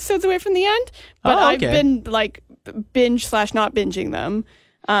 2 you? episodes away from the end, but Oh, I've okay. been like binge / not binging them.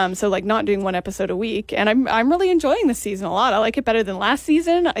 So like not doing one episode a week, and I'm really enjoying this season a lot. I like it better than last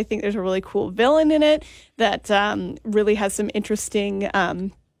season. I think there's a really cool villain in it that really has some interesting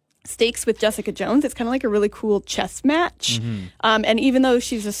stakes with Jessica Jones. It's kind of like a really cool chess match. And even though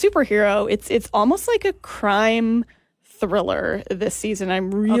she's a superhero, it's almost like a crime thriller this season.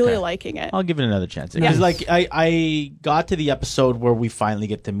 I'm really liking it. I'll give it another chance. Because like I got to the episode where we finally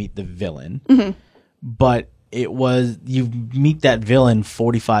get to meet the villain, but it was you meet that villain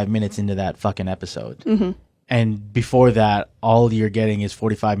 45 minutes into that fucking episode. And before that, all you're getting is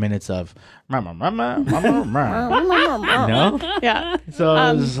 45 minutes of no? Yeah. So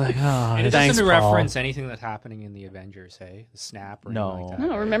it was like, And it Thanks, doesn't Paul. reference anything that's happening in the Avengers, hey? The Snap or anything like that.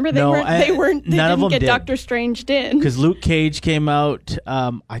 No, remember they No, weren't they none of didn't them get did. Doctor Stranged in. because Luke Cage came out.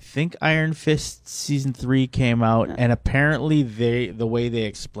 I think Iron Fist season 3 came out, and apparently the way they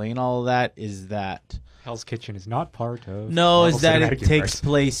explain all of that is that Hell's Kitchen is not part of no, Marvel is that Cinematic it takes Universe.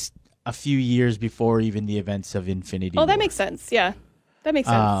 place a few years before even the events of Infinity Oh, that War. makes sense. Yeah, that makes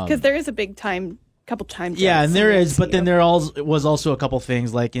sense because there is a big couple time. Yeah, jumps and there in the is, but MCU. then there was also a couple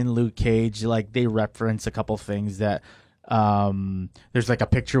things like in Luke Cage, like they reference a couple things that there's like a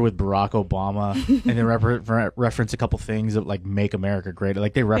picture with Barack Obama, and they reference a couple things that like make America great.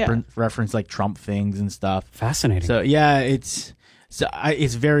 Like they reference like Trump things and stuff. Fascinating. So yeah, it's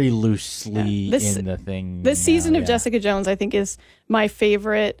very loosely This- in the thing. This season now, of Jessica Jones, I think, is my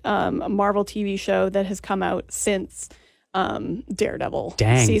favorite Marvel TV show that has come out since Daredevil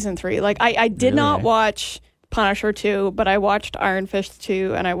Dang. season 3. Like I did not watch Punisher 2, but I watched Iron Fist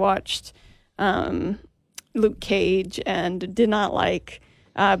 2 and I watched Luke Cage and did not like.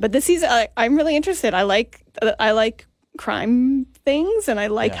 But this season, I'm really interested. I like crime things, and I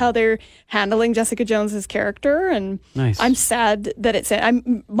like how they're handling Jessica Jones's character. And Nice. I'm sad that it's.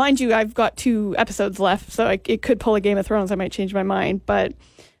 Mind you, I've got 2 episodes left, so it could pull a Game of Thrones. I might change my mind, but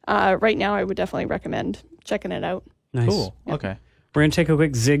right now, I would definitely recommend checking it out. Nice. Cool. Okay. We're going to take a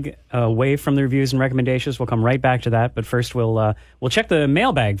quick zig away from the reviews and recommendations. We'll come right back to that. But first, we'll check the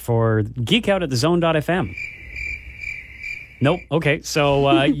mailbag for Geek Out at the Zone.fm. Nope. Okay.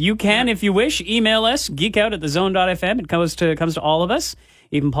 So you can, if you wish, email us, geekout at the zone.fm. It comes to all of us,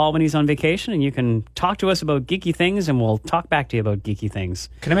 even Paul when he's on vacation. And you can talk to us about geeky things, and we'll talk back to you about geeky things.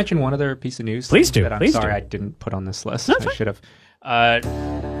 Can I mention one other piece of news? Please do, That I'm please sorry do. I didn't put on this list. I should have.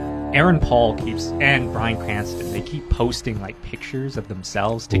 Aaron Paul and Bryan Cranston, they keep posting like pictures of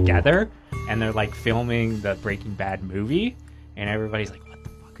themselves together, and they're like filming the Breaking Bad movie, and everybody's like, "What the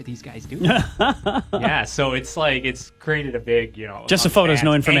fuck are these guys doing?" Yeah, so it's like it's created a big, Just the among photos, fans,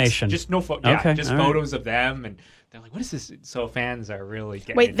 no information. Just no Okay, just all right. photos of them, and they're like, "What is this?" So fans are really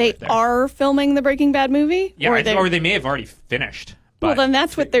getting Wait, into they it there. are filming the Breaking Bad movie? Yeah, or they may have already finished. Well, but- then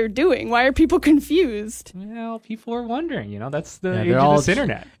that's what they're doing. Why are people confused? Well, people are wondering. That's the Yeah, age they're of all this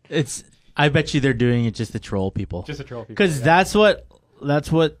internet. I bet you they're doing it just to troll people. Just to troll people. Because that's what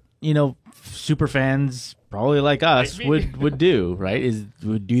super fans probably like us Like me. would do, right?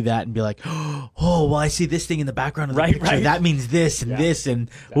 Would do that and be like, oh, well, I see this thing in the background of the Right, picture. right. That means this and this, and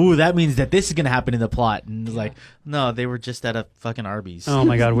ooh, that means that this is going to happen in the plot. And it's like, no, they were just at a fucking Arby's. Oh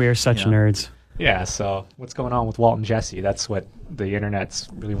my God, we are such nerds. Yeah, so what's going on with Walt and Jesse? That's what the internet's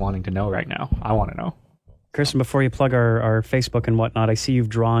really wanting to know right now. I want to know. Kirsten, before you plug our Facebook and whatnot, I see you've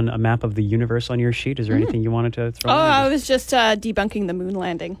drawn a map of the universe on your sheet. Is there anything you wanted to throw Oh, in? I was just debunking the moon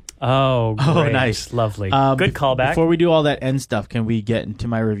landing. Oh, great. Oh, nice. Lovely. Good callback. Before we do all that end stuff, can we get into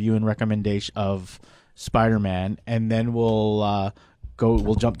my review and recommendation of Spider-Man, and then we'll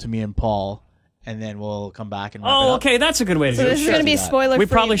jump to me and Paul, and then we'll come back and wrap it Oh, up. okay. That's a good way to So do this it. is going to be that. spoiler We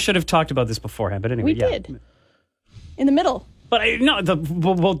free. probably should have talked about this beforehand, but anyway, We yeah. did. In the middle. But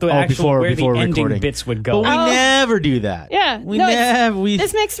the actual where the ending recording. bits would go. But we never do that. Yeah. we No, it's- never. We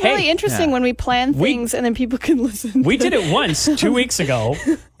This makes it really Hey, interesting yeah. when we plan things and then people can listen. We did it once 2 weeks ago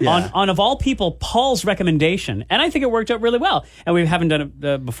on of all people, Paul's recommendation, and I think it worked out really well. And we haven't done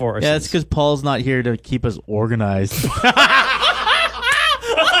it before. Or Yeah, it's since. because Paul's not here to keep us organized.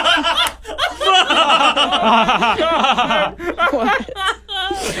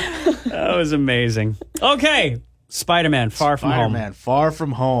 That was amazing. Okay, Spider-Man: Far From Home. Spider-Man, Far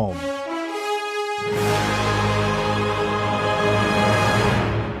From Home.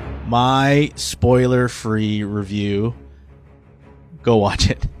 My spoiler-free review. Go watch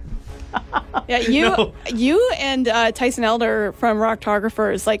it. Yeah, you and Tyson Elder from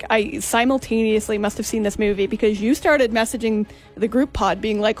Rocktographers, like, I simultaneously must have seen this movie because you started messaging the group pod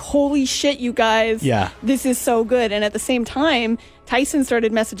being like, holy shit, you guys, this is so good. And at the same time, Tyson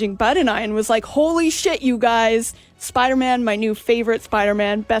started messaging Bud and I and was like, holy shit, you guys, Spider-Man, my new favorite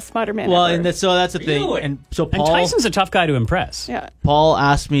Spider-Man, best Spider-Man Well, ever. and so that's the thing. Really? And so And Paul, Tyson's a tough guy to impress. Yeah. Paul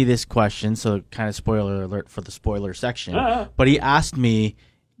asked me this question, so kind of spoiler alert for the spoiler section. But he asked me,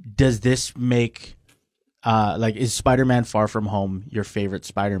 does this make is Spider-Man Far From Home your favorite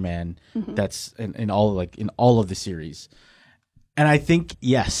Spider-Man that's in all of the series? And I think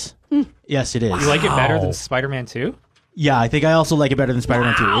yes. Yes, it is. You like it better than Spider-Man 2? Yeah, I think I also like it better than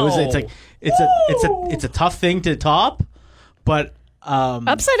Spider-Man 2. It's a tough thing to top, but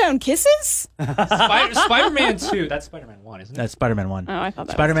Upside down kisses? Spider-Man 2. That's Spider-Man 1, isn't it? that's Spider-Man 1. Oh, I thought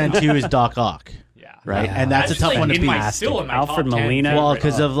that Spider-Man 2 is Doc Ock. Yeah. Right? Yeah. And that's a tough one to beat. Still in my Alfred top 10 Molina. Well, favorite.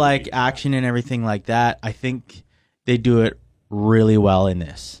 because of like action and everything like that, I think they do it really well in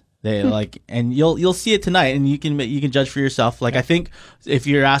this. They like, and you'll see it tonight, and you can judge for yourself. Like I think if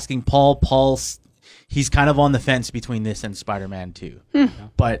you're asking Paul's he's kind of on the fence between this and Spider-Man 2.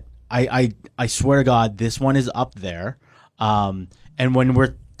 But I swear to God, this one is up there. And when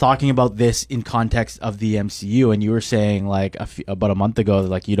we're talking about this in context of the MCU, and you were saying like about a month ago,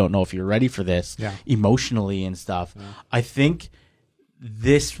 like you don't know if you're ready for this emotionally and stuff. I think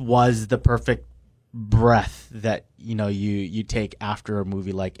this was the perfect breath that you take after a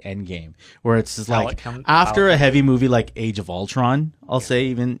movie like Endgame, where it's just like after a heavy movie like Age of Ultron, I'll say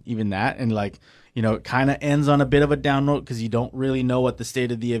even that, and like it kind of ends on a bit of a down note because you don't really know what the state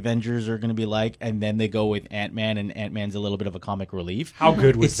of the Avengers are going to be like, and then they go with Ant-Man, and Ant-Man's a little bit of a comic relief. How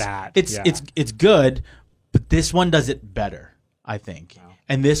good was that? It's good, but this one does it better, I think. Wow.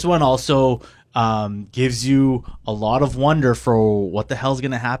 And this one also gives you a lot of wonder for what the hell's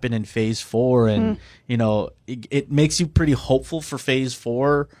going to happen in Phase 4, and it makes you pretty hopeful for Phase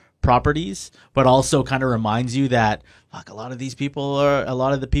 4 properties, but also kind of reminds you that a lot of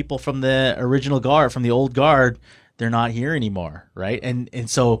the people from the original guard, from the old guard, they're not here anymore, right? And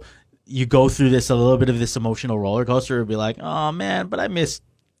so you go through a little bit of this emotional roller coaster and be like, oh man, but I miss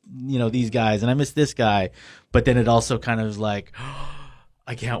these guys, and I miss this guy, but then it also kind of is like,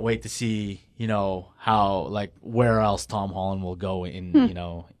 I can't wait to see how where else Tom Holland will go in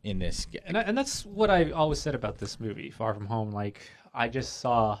in this. And that's what I always said about this movie, Far From Home. Like, I just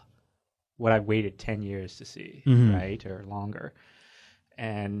saw what I waited 10 years to see, right, or longer,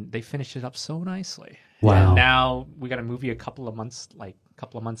 and they finished it up so nicely. Wow! And now we got a movie a couple of months later.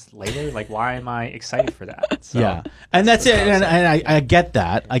 Like, why am I excited for that? So, yeah, and that's it. And I get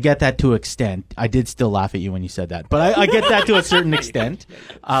that. I get that to an extent. I did still laugh at you when you said that, but I get that to a certain extent.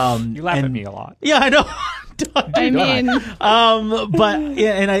 You laugh at me a lot. Yeah, I know. But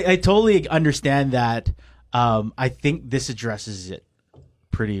yeah, and I totally understand that. I think this addresses it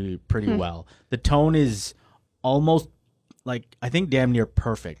pretty well. The tone is almost I think damn near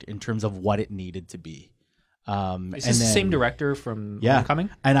perfect in terms of what it needed to be. Is this the same director from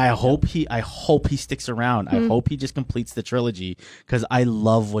Homecoming? And I hope he sticks around. I hope he just completes the trilogy, because I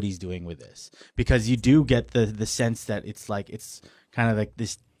love what he's doing with this. Because you do get the sense that it's kind of like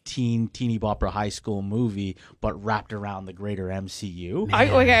this teeny bopper high school movie, but wrapped around the greater MCU.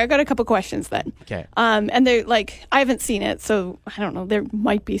 I got a couple questions then. Okay. And they're I haven't seen it, so I don't know. There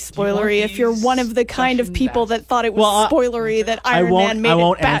might be spoilery if you're one of the kind of people that thought it was spoilery that Iron Man made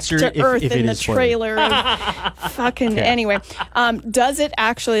it back to Earth in the trailer. Fucking anyway. Does it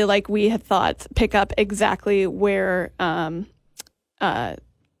actually, like we had thought, pick up exactly where Endgame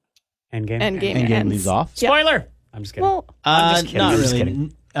ends? Leaves off. Spoiler. I'm just kidding. Well, I'm just kidding. Not I'm just really.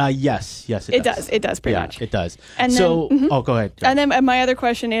 kidding. Yes, it does. It does pretty much. It does. And so, then, go ahead. And then my other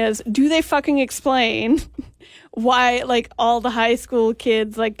question is, do they fucking explain why, all the high school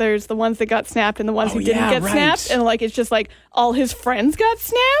kids, there's the ones that got snapped and the ones who didn't get snapped, and it's just all his friends got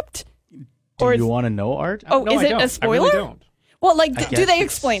snapped? Do you want to know, Art? Oh, No, is I it don't. a spoiler? I really don't. Well, do guess they it's-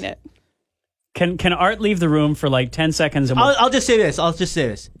 explain it? Can Art leave the room for 10 seconds? And I'll just say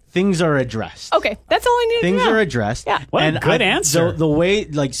this. Things are addressed. Okay, that's all I need Things to know. are addressed. Yeah. What a good answer. The way,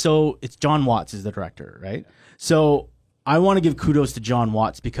 so it's John Watts is the director, right? So I want to give kudos to John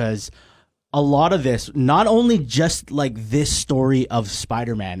Watts, because a lot of this, not only just this story of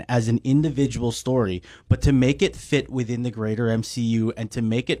Spider-Man as an individual story, but to make it fit within the greater MCU and to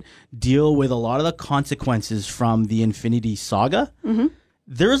make it deal with a lot of the consequences from the Infinity Saga. Mm-hmm.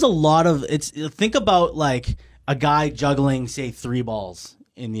 There's a lot of think about a guy juggling, say, 3 balls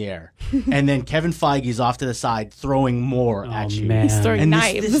in the air, and then Kevin Feige's off to the side throwing more at you. man. He's throwing And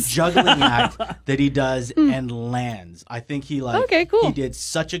knives. this juggling act that he does and lands. I think he Okay, cool. he did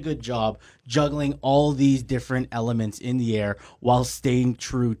such a good job juggling all these different elements in the air while staying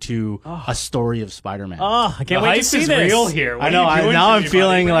true to a story of Spider-Man. Oh, I can't The wait hype to see is this. real here. What I are know. you doing Now to I'm me,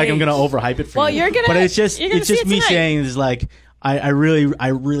 feeling buddy? like I'm gonna overhype it for Well, you. you're gonna- But it's just you're gonna see it me tonight. saying is like I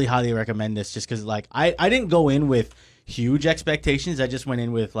really highly recommend this just because like I didn't go in with huge expectations. I just went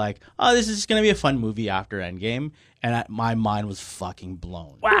in with like, oh, this is just gonna be a fun movie after Endgame, and my mind was fucking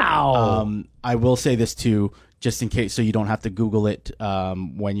blown. Wow. I will say this too, just in case, so you don't have to Google it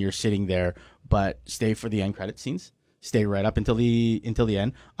when you're sitting there. But stay for the end credit scenes. Stay right up until the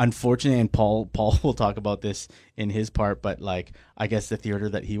end. Unfortunately, and Paul will talk about this in his part, but like I guess the theater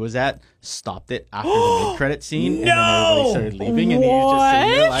that he was at stopped it after the mid credit scene, and then everybody started leaving, and he was just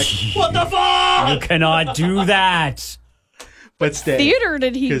sitting there like, "What the fuck?" You cannot do that. But stay. Theater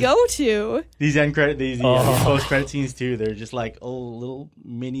did he 'Cause- go to? These end credit, these post credit scenes too. They're just like little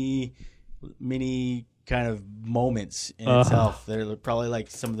mini kind of moments in itself. They're probably like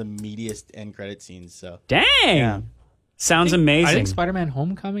some of the meatiest end credit scenes. So Dang. Yeah. Sounds I amazing. think Spider-Man: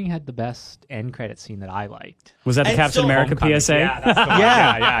 Homecoming had the best end credit scene that I liked. Was that the And Captain still America Homecoming. PSA? Yeah, that's the one.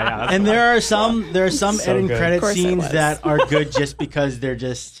 Yeah. yeah. That's and the there are some So end good. credit Of course it scenes was. that are good just because they're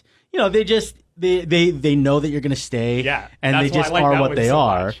just they know that you're gonna stay. Yeah, and they that's why just I like are that what one they so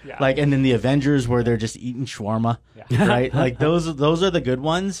are. much. Yeah. Like, and then the Avengers where they're just eating shawarma, right? Like those are the good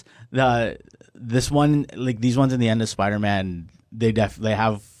ones. This one, like these ones in the end of Spider-Man, they definitely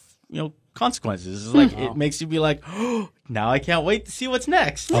have consequences. It's like it makes you be like, oh, now I can't wait to see what's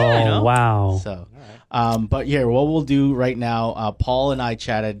next. Oh, wow. So, but here, what we'll do right now, Paul and I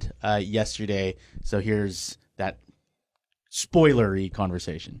chatted yesterday, so here's that spoilery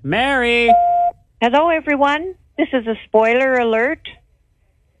conversation. Mary. Hello, everyone. This is a spoiler alert.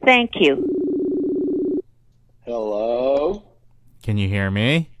 Thank you. Hello. Can you hear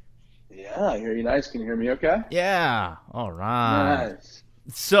me? Yeah, I hear you nice. Can you hear me okay? Yeah. All right. Nice.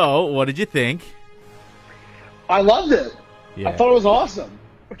 So, what did you think? I loved it. Yeah. I thought it was awesome.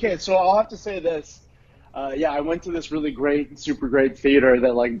 Okay, so I'll have to say this. I went to this really great, super great theater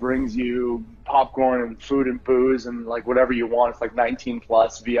that like brings you popcorn and food and booze and like whatever you want. It's like 19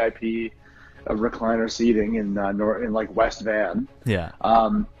 plus VIP recliner seating in like West Van. Yeah.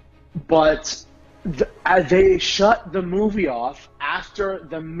 But they shut the movie off after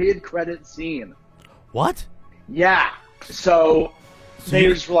the mid-credit scene. What? Yeah. So they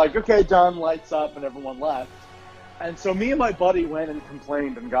you- just were like, okay, done, lights up, and everyone left. And so me and my buddy went and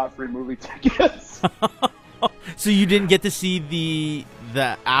complained and got free movie tickets. So you didn't get to see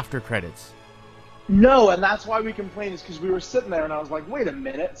the after credits? No, and that's why we complained, is because we were sitting there and I was like, wait a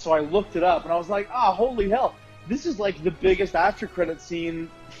minute. So I looked it up and I was like, holy hell. This is like the biggest after credit scene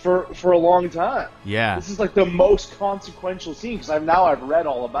for a long time. Yeah. This is like the most consequential scene because I've read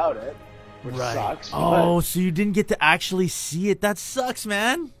all about it, which sucks. Oh, so you didn't get to actually see it. That sucks,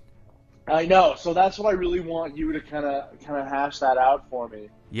 man. I know. So that's what I really want you to kind of hash that out for me.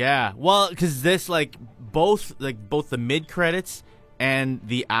 Yeah. Well, because this both the mid credits and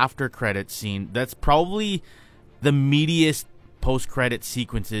the after credit scene, that's probably the meatiest post credit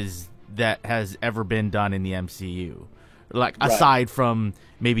sequences that has ever been done in the MCU. Like Right. aside from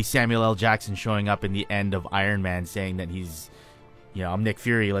maybe Samuel L. Jackson showing up in the end of Iron Man saying that he's, I'm Nick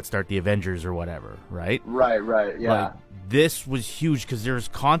Fury, let's start the Avengers or whatever, right? Right, yeah. Like, this was huge because there's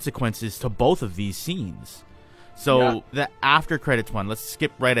consequences to both of these scenes. So the after credits one, let's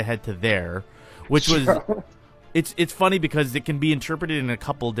skip right ahead to there, which was it's funny because it can be interpreted in a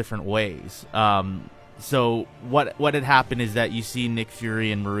couple different ways. So what had happened is that you see Nick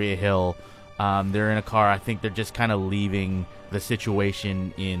Fury and Maria Hill. They're in a car. I think they're just kind of leaving the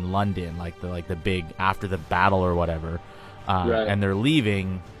situation in London, like the big after the battle or whatever. Right. And they're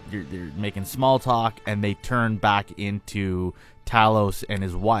leaving. They're making small talk, and they turn back into Talos and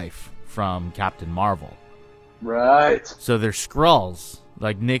his wife from Captain Marvel. Right. So they're Skrulls.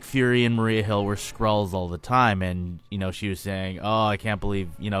 Like Nick Fury and Maria Hill were Skrulls all the time, and she was saying, "Oh, I can't believe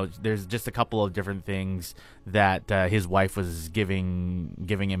there's just a couple of different things that his wife was giving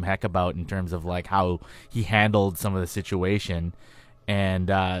him heck about in terms of like how he handled some of the situation."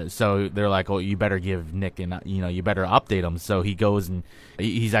 And so they're like, "Oh, you better give Nick you better update him." So he goes and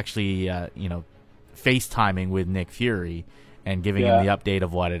he's actually FaceTiming with Nick Fury and giving him the update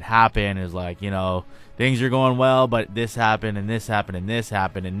of what had happened. Is like, things are going well, but this happened and this happened and this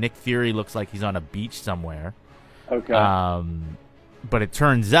happened, and Nick Fury looks like he's on a beach somewhere. Okay. But it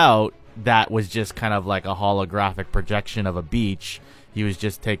turns out that was just kind of like a holographic projection of a beach, he was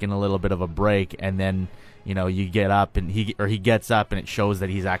just taking a little bit of a break, and then you get up and he gets up and it shows that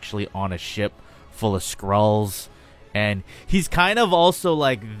he's actually on a ship full of Skrulls, and he's kind of also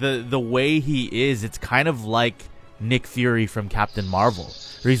like the way he is. It's kind of like Nick Fury from Captain Marvel,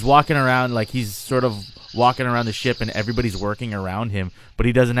 where he's walking around like he's sort of walking around the ship and everybody's working around him, but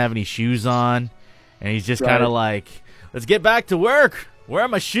he doesn't have any shoes on, and he's just kind of like, let's get back to work. Where are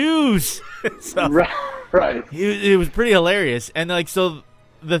my shoes? So, right. It was pretty hilarious, and like so,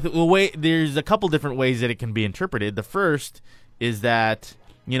 the way there's a couple different ways that it can be interpreted. The first is that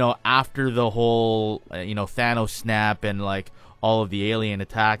after the whole Thanos snap and like all of the alien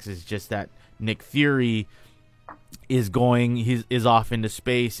attacks, is just that Nick Fury is off into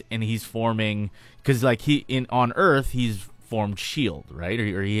space, and he's forming, because like on Earth he's formed Shield, right?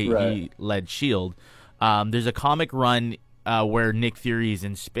 Or he led Shield. There's a comic run where Nick Fury is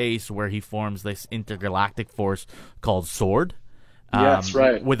in space, where he forms this intergalactic force called Sword. Yes,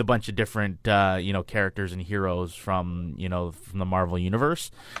 right. With a bunch of different characters and heroes from the Marvel universe.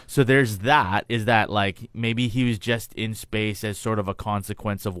 So there's that. Is that like maybe he was just in space as sort of a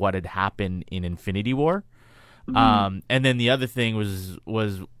consequence of what had happened in Infinity War? And then the other thing was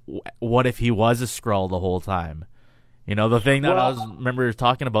what if he was a Skrull the whole time? The thing that I remember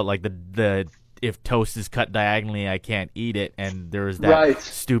talking about, like the if toast is cut diagonally, I can't eat it, and there was that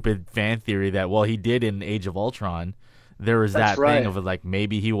stupid fan theory that he did in Age of Ultron. There was that thing of like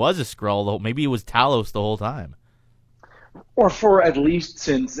maybe he was a Skrull, maybe he was Talos the whole time, or for at least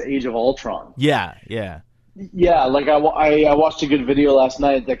since Age of Ultron. Yeah. Like I watched a good video last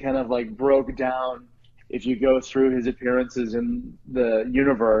night that kind of like broke down, if you go through his appearances in the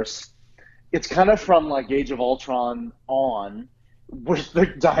universe, it's kind of from like Age of Ultron on, with the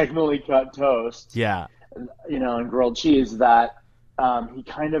diagonally cut toast, and grilled cheese, that he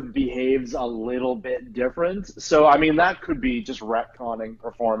kind of behaves a little bit different. So I mean, that could be just retconning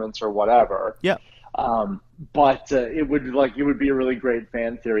performance or whatever. Yeah. But it would be a really great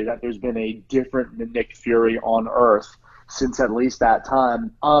fan theory that there's been a different Nick Fury on Earth since at least that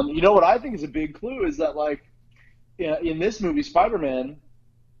time. What I think is a big clue is that, like, in this movie, Spider-Man,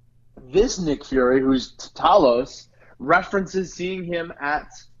 this Nick Fury, who's Talos, references seeing him at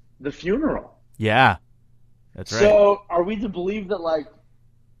the funeral. Yeah, that's right. So are we to believe that, like,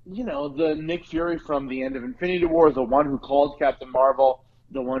 the Nick Fury from the end of Infinity War, the one who called Captain Marvel,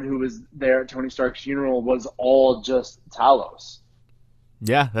 the one who was there at Tony Stark's funeral, was all just Talos?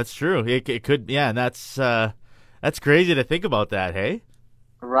 Yeah, that's true. It could, and that's crazy to think about that, hey?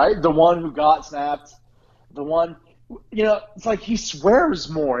 Right? The one who got snapped, the one, it's like he swears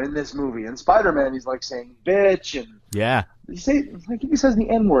more in this movie. In Spider-Man, he's like saying bitch and he says the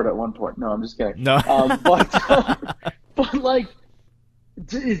N-word at one point. No, I'm just kidding. No. But like,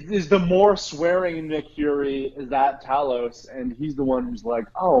 is the more swearing Nick Fury, is that Talos, and he's the one who's like,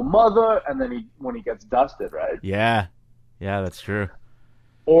 oh, mother, and then when he gets dusted, right? Yeah, that's true.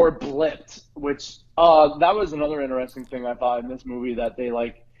 Or blipped, which that was another interesting thing I thought in this movie, that they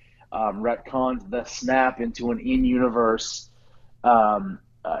retconned the snap into an in-universe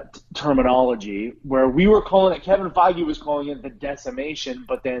terminology, where we were calling it, Kevin Feige was calling it the decimation,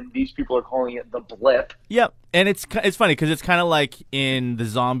 but then these people are calling it the blip. Yep, and it's funny because it's kind of like in the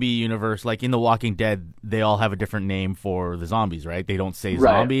zombie universe, like in The Walking Dead, they all have a different name for the zombies, right? They don't say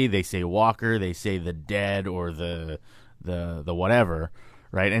zombie, they say walker, they say the dead or the whatever.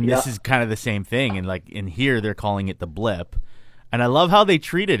 Right, and this is kind of the same thing, and like in here they're calling it the blip, and I love how they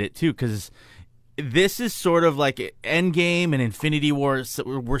treated it too, because this is sort of like Endgame and Infinity War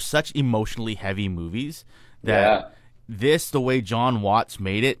were such emotionally heavy movies that the way John Watts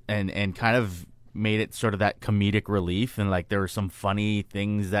made it and kind of made it sort of that comedic relief, and like there were some funny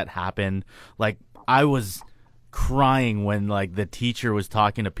things that happened. Like I was crying when like the teacher was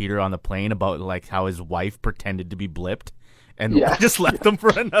talking to Peter on the plane about like how his wife pretended to be blipped. And just left them for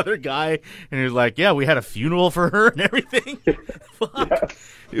another guy. And he was like, we had a funeral for her and everything. Fuck.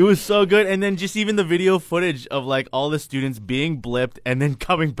 It was so good. And then just even the video footage of like all the students being blipped and then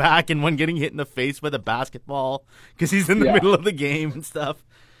coming back, and one getting hit in the face with a basketball because he's in the middle of the game and stuff.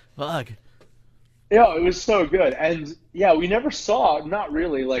 Fuck. Yeah, it was so good. And we never saw, not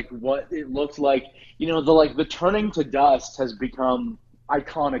really, like what it looked like. The turning to dust has become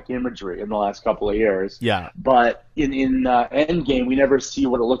iconic imagery in the last couple of years. Yeah. But in Endgame, we never see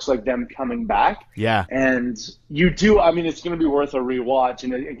what it looks like them coming back. Yeah. And you do, I mean, it's going to be worth a rewatch.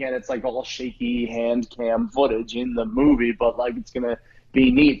 And again, it's like all shaky hand cam footage in the movie, but like it's going to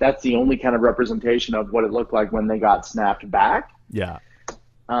be neat. That's the only kind of representation of what it looked like when they got snapped back. Yeah.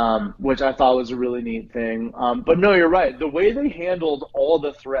 Which I thought was a really neat thing. But no, you're right. The way they handled all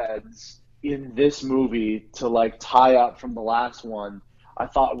the threads in this movie to like tie up from the last one, I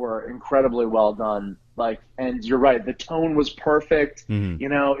thought were incredibly well done. Like, and you're right, the tone was perfect. You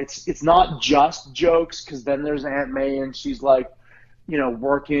know, it's not just jokes, because then there's Aunt May and she's like, you know,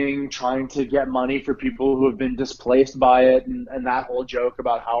 working, trying to get money for people who have been displaced by it, and that whole joke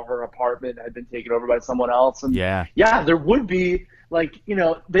about how her apartment had been taken over by someone else. And yeah, there would be, like, you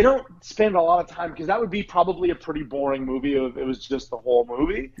know, they don't spend a lot of time, because that would be probably a pretty boring movie if it was just the whole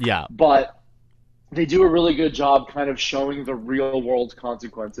movie. Yeah. But they do a really good job kind of showing the real world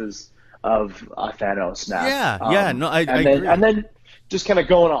consequences of a Thanos snap. I agree. And then just kind of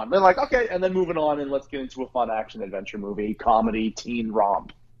going on. They're like, okay, and then moving on, and let's get into a fun action adventure movie, comedy, teen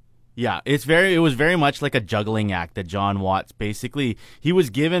romp. Yeah, it was very much like a juggling act that John Watts basically, he was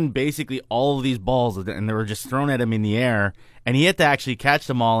given basically all of these balls and they were just thrown at him in the air, and he had to actually catch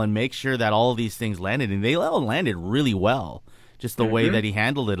them all and make sure that all of these things landed, and they all landed really well. Just the way that he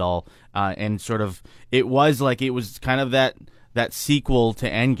handled it all, and sort of, it was kind of that sequel to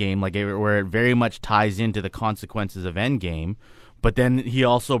Endgame, like where it very much ties into the consequences of Endgame. But then he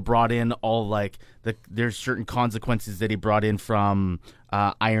also brought in all there's certain consequences that he brought in from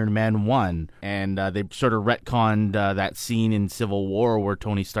Iron Man 1. And they sort of retconned that scene in Civil War where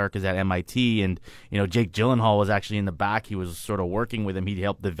Tony Stark is at MIT, and, you know, Jake Gyllenhaal was actually in the back. He was sort of working with him. He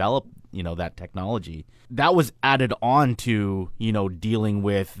helped develop, you know, that technology. That was added on to, you know, dealing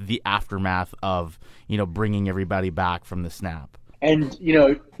with the aftermath of, you know, bringing everybody back from the snap. And, you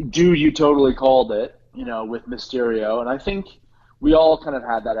know, dude, you totally called it, you know, with Mysterio. And I think we all kind of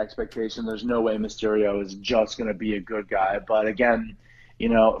had that expectation. There's no way Mysterio is just going to be a good guy. But again, you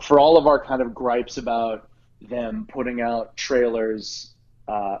know, for all of our kind of gripes about them putting out trailers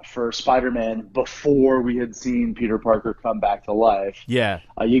for Spider-Man before we had seen Peter Parker come back to life. Yeah.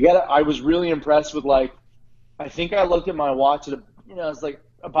 I was really impressed with, like, I think I looked at my watch at, you know, it's like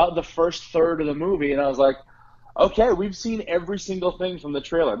about the first third of the movie, and I was like, okay, we've seen every single thing from the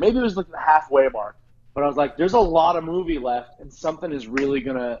trailer. Maybe it was like the halfway mark. But I was like, there's a lot of movie left, and something is really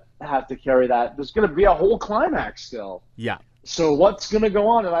going to have to carry that. There's going to be a whole climax still. Yeah. So what's going to go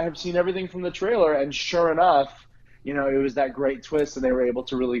on? And I have seen everything from the trailer, and sure enough, you know, it was that great twist, and they were able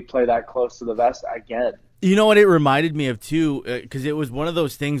to really play that close to the vest again. You know what it reminded me of, too? Because it was one of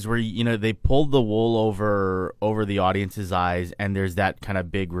those things where, you know, they pulled the wool over the audience's eyes, and there's that kind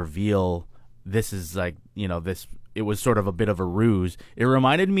of big reveal. This is like, you know, it was sort of a bit of a ruse. It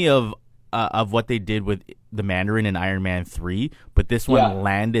reminded me of what they did with the Mandarin in Iron Man 3, but this one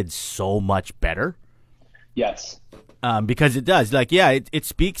landed so much better. Yes. Because it does. Like, yeah, it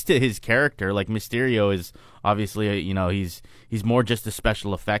speaks to his character. Like, Mysterio is obviously, you know, he's more just a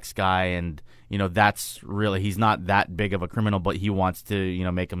special effects guy, and, you know, that's really, he's not that big of a criminal, but he wants to, you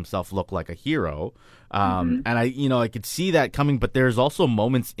know, make himself look like a hero. And I could see that coming, but there's also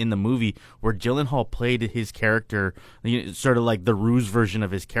moments in the movie where Gyllenhaal played his character, you know, sort of like the ruse version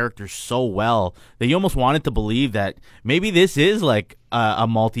of his character, so well that you almost wanted to believe that maybe this is like a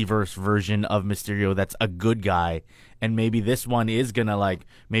multiverse version of Mysterio that's a good guy, and maybe this one is gonna, like,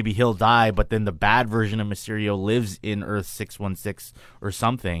 maybe he'll die, but then the bad version of Mysterio lives in Earth 616 or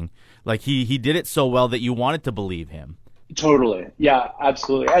something. Like, he did it so well that you wanted to believe him. Totally. Yeah,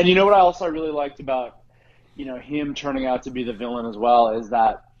 absolutely. And you know what I really liked about, you know, him turning out to be the villain as well is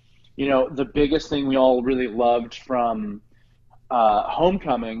that, you know, the biggest thing we all really loved from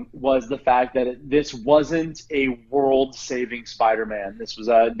Homecoming was the fact that this wasn't a world-saving Spider-Man. This was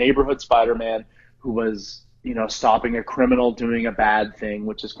a neighborhood Spider-Man who was, you know, stopping a criminal doing a bad thing,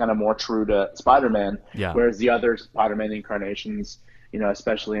 which is kind of more true to Spider-Man. Yeah. Whereas the other Spider-Man incarnations, you know,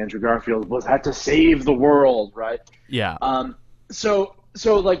 especially Andrew Garfield, had to save the world, right? Yeah. So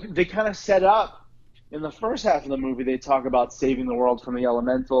like, they kind of set up, in the first half of the movie, they talk about saving the world from the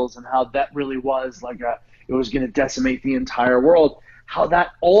elementals and how that really was like it was going to decimate the entire world. How that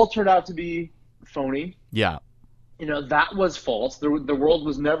all turned out to be phony. Yeah. You know, that was false. The world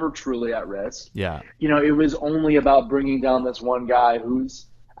was never truly at risk. Yeah. You know, it was only about bringing down this one guy whose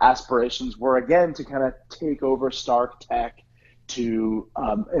aspirations were, again, to kind of take over Stark Tech to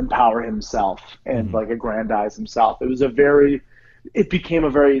empower himself and like aggrandize himself. It became a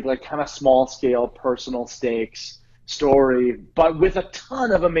very like kind of small scale personal stakes story, but with a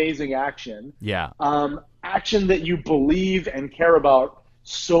ton of amazing action. Yeah. Action that you believe and care about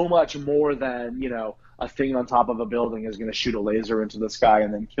so much more than, you know, a thing on top of a building is going to shoot a laser into the sky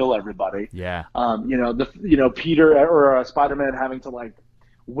and then kill everybody. Yeah. Peter or Spider-Man having to like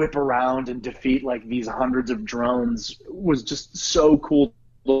whip around and defeat like these hundreds of drones was just so cool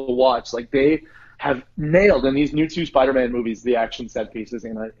to watch. Like, they have nailed in these new two Spider-Man movies the action set pieces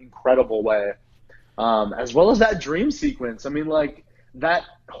in an incredible way, as well as that dream sequence. I mean, like, that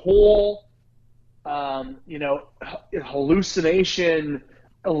whole hallucination,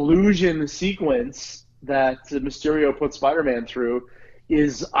 illusion sequence that Mysterio put Spider-Man through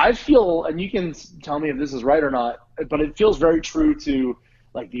is, I feel, and you can tell me if this is right or not, but it feels very true to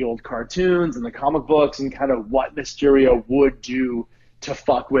like the old cartoons and the comic books and kind of what Mysterio would do to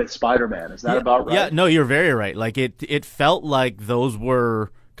fuck with Spider-Man. Is that about right? Yeah, no, you're very right. Like it felt like those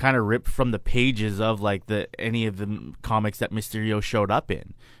were kind of ripped from the pages of like any of the comics that Mysterio showed up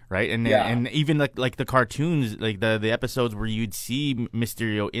in, right? And even like the cartoons, like the episodes where you'd see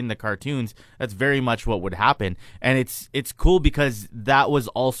Mysterio in the cartoons, that's very much what would happen. And it's cool because that was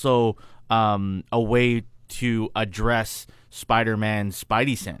also a way to address Spider-Man's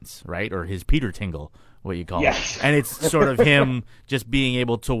Spidey sense, right? Or his Peter Tingle, what you call it. And it's sort of him just being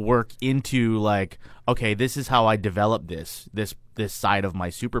able to work into like, okay, this is how I develop this side of my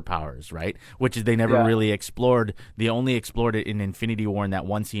superpowers, right? Which is they never really explored. They only explored it in Infinity War in that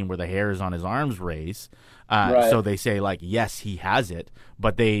one scene where the hairs on his arms raise. So they say like, yes, he has it,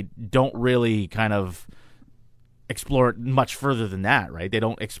 but they don't really kind of explore it much further than that, right? They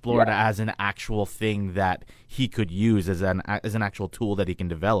don't explore it as an actual thing that he could use as an actual tool that he can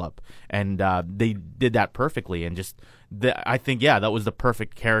develop, and they did that perfectly. And just I think that was the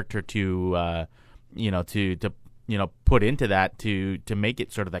perfect character to put into that to make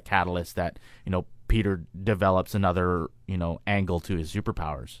it sort of the catalyst that Peter develops another angle to his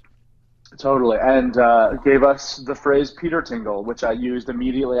superpowers. Totally, and gave us the phrase Peter Tingle, which I used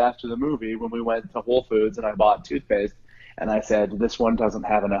immediately after the movie when we went to Whole Foods and I bought toothpaste, and I said, this one doesn't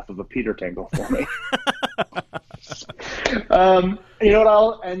have enough of a Peter Tingle for me. And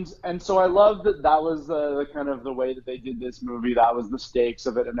so I love that was the kind of the way that they did this movie. That was the stakes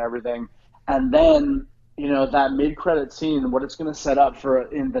of it and everything. And then, that mid-credit scene, what it's going to set up for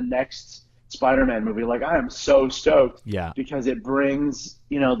in the next Spider-Man movie, like I am so stoked because it brings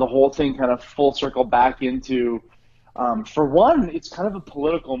the whole thing kind of full circle back into for one, it's kind of a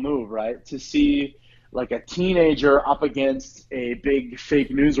political move, right, to see like a teenager up against a big fake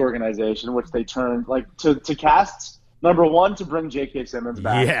news organization, which they turned like to cast number one to bring J.K. Simmons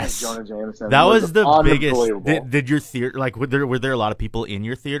back as Jonah Jameson. That was the biggest. Did your theater, like, were there a lot of people in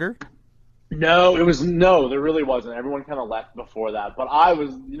your theater? No, there really wasn't. Everyone kind of left before that. But I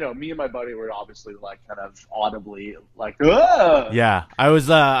was, me and my buddy were obviously like kind of audibly like, ugh! Yeah, I was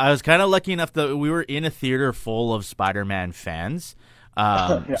kind of lucky enough that we were in a theater full of Spider-Man fans.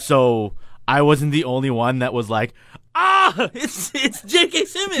 So I wasn't the only one that was like, it's J.K.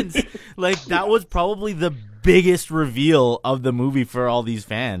 Simmons. Like, that was probably the biggest reveal of the movie for all these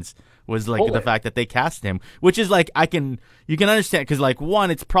fans. Was like the fact that they cast him, which is like you can understand because like one,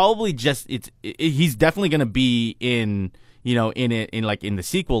 it's probably just he's definitely gonna be in in the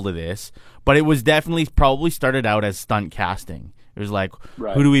sequel to this, but it was definitely probably started out as stunt casting. It was like,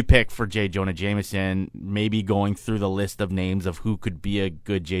 who do we pick for J. Jonah Jameson? Maybe going through the list of names of who could be a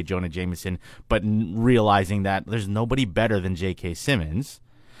good J. Jonah Jameson, but realizing that there's nobody better than J.K. Simmons.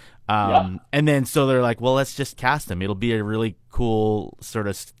 And then so they're like, well, let's just cast him. It'll be a really cool sort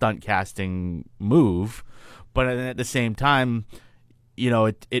of stunt casting move. But at the same time,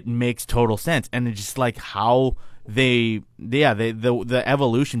 it makes total sense. And it's just like how the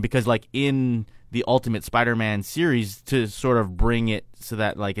evolution, because like in the Ultimate Spider-Man series, to sort of bring it so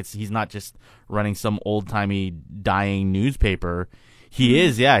that like he's not just running some old-timey dying newspaper. He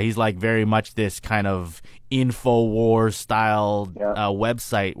is, he's like very much this kind of InfoWars style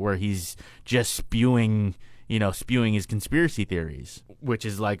website where he's just spewing his conspiracy theories, which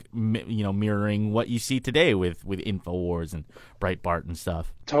is like, mirroring what you see today with InfoWars and Breitbart and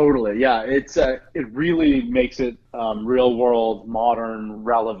stuff. Totally, yeah. It's it really makes it real world, modern,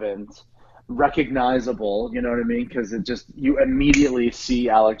 relevant, recognizable. You know what I mean? Because you immediately see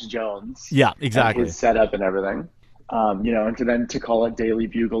Alex Jones. Yeah, exactly. And his setup and everything. And to call it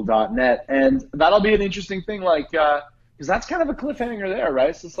dailybugle.net. And that'll be an interesting thing, like, because that's kind of a cliffhanger there,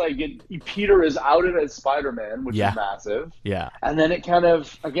 right? So it's like Peter is outed as Spider-Man, which is massive. Yeah. And then it kind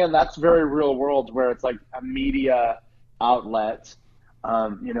of, again, that's very real world where it's like a media outlet,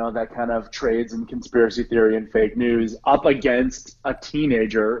 that kind of trades in conspiracy theory and fake news up against a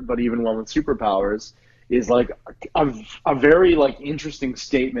teenager, but even one with superpowers, is like a very like interesting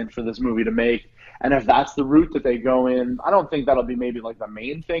statement for this movie to make. And if that's the route that they go in, I don't think that'll be maybe like the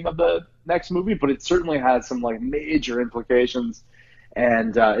main thing of the next movie, but it certainly has some like major implications,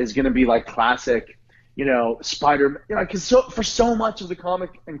 and is going to be like classic, Spider-Man. Because for so much of the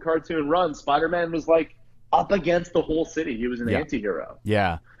comic and cartoon run, Spider-Man was like up against the whole city. He was an anti-hero.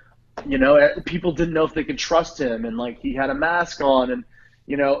 Yeah. People didn't know if they could trust him, and like he had a mask on, and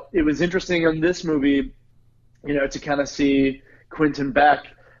it was interesting in this movie, to kind of see Quentin Beck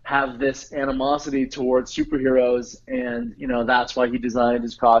have this animosity towards superheroes, and that's why he designed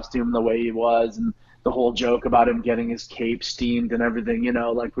his costume the way he was, and the whole joke about him getting his cape steamed and everything,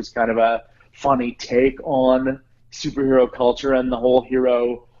 like was kind of a funny take on superhero culture and the whole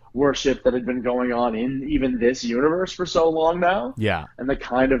hero worship that had been going on in even this universe for so long now. Yeah. And the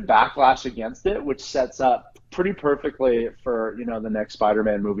kind of backlash against it, which sets up pretty perfectly for, the next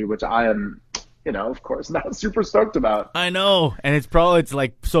Spider-Man movie, which I am, of course, not super stoked about. I know. And it's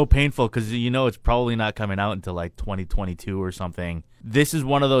like so painful because, it's probably not coming out until like 2022 or something. This is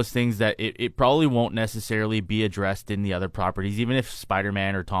one of those things that it probably won't necessarily be addressed in the other properties. Even if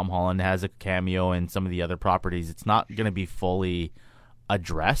Spider-Man or Tom Holland has a cameo in some of the other properties, it's not going to be fully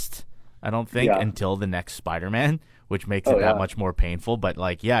addressed, I don't think, until the next Spider-Man, which makes it that much more painful. But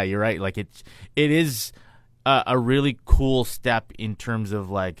like, yeah, you're right. Like it is a really cool step in terms of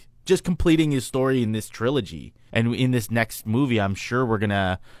like just completing his story in this trilogy. And in this next movie, I'm sure we're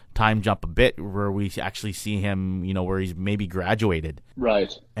gonna time jump a bit where we actually see him, where he's maybe graduated,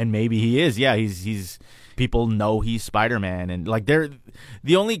 right? And maybe he is. Yeah, he's people know he's Spider-Man, and like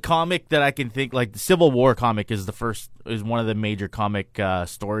the only comic that I can think, like the Civil War comic is one of the major comic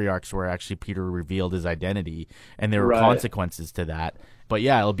story arcs where actually Peter revealed his identity, and there were consequences to that. But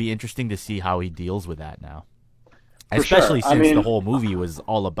yeah, it'll be interesting to see how he deals with that now. Especially since the whole movie was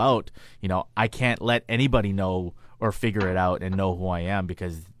all about, I can't let anybody know or figure it out and know who I am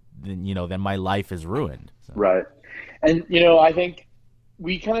because, then my life is ruined. So. Right. And, I think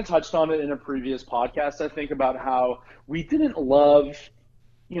we kind of touched on it in a previous podcast, I think, about how we didn't love,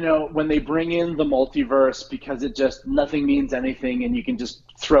 when they bring in the multiverse because it just, nothing means anything and you can just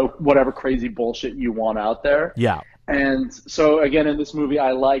throw whatever crazy bullshit you want out there. Yeah. And so, again, in this movie,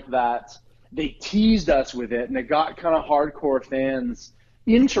 I like that they teased us with it, and it got kind of hardcore fans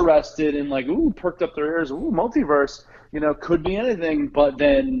interested in like, ooh, perked up their ears, ooh, multiverse, could be anything, but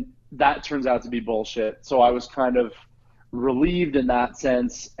then that turns out to be bullshit. So I was kind of relieved in that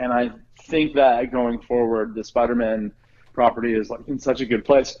sense, and I think that going forward, the Spider-Man property is like in such a good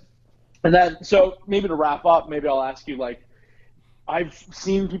place. And then, so maybe to wrap up, maybe I'll ask you, like, I've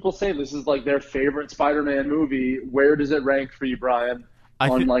seen people say this is like their favorite Spider-Man movie. Where does it rank for you, Brian?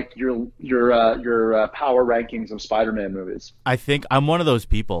 On like your power rankings of Spider-Man movies? I think I'm one of those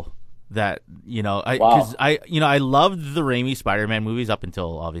people that I loved the Raimi Spider-Man movies up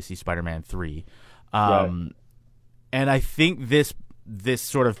until obviously Spider-Man 3, and I think this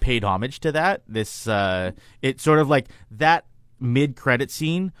sort of paid homage to that. This it sort of like that mid-credit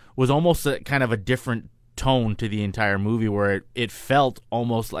scene was almost kind of a different tone to the entire movie where it felt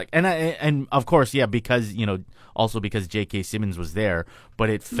almost like and of course because also because J.K. Simmons was there, but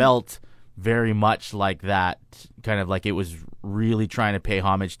it felt very much like that, kind of like it was really trying to pay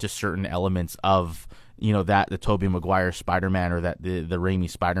homage to certain elements of that the Tobey Maguire Spider-Man or that the Raimi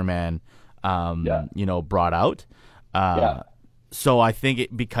Spider-Man brought out. So I think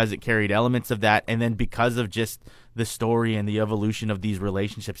because it carried elements of that, and then because of just the story and the evolution of these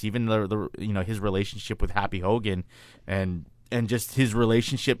relationships, even the his relationship with Happy Hogan, and just his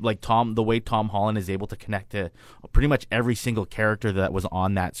relationship, like the way Tom Holland is able to connect to pretty much every single character that was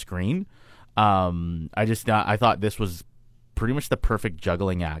on that screen. I thought this was pretty much the perfect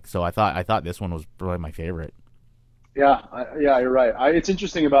juggling act. So I thought this one was probably my favorite. Yeah, you're right. It's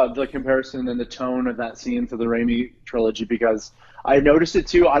interesting about the comparison and the tone of that scene to the Raimi trilogy because I noticed it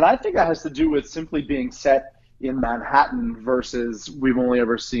too, and I think that has to do with simply being set in Manhattan versus we've only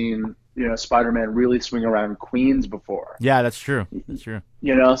ever seen Spider-Man really swing around Queens before. Yeah, that's true. That's true.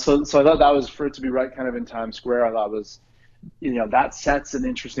 So I thought that was, for it to be right kind of in Times Square, I thought was, that sets an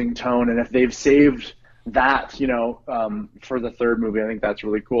interesting tone, and if they've saved that, for the third movie, I think that's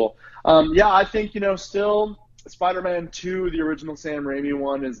really cool. I think still. Spider-Man 2, the original Sam Raimi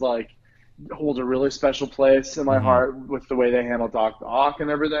one, is like holds a really special place in my heart with the way they handle Doc Ock and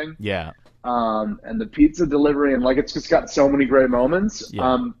everything. Yeah. And the pizza delivery, and like it's just got so many great moments.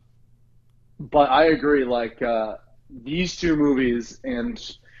 Yeah. But I agree, like these two movies and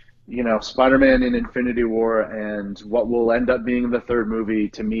Spider-Man in Infinity War and what will end up being the third movie,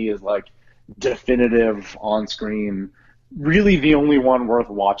 to me is like definitive on screen. Really the only one worth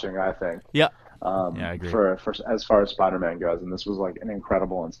watching, I think. Yeah. I agree. For as far as Spider-Man goes, and this was like an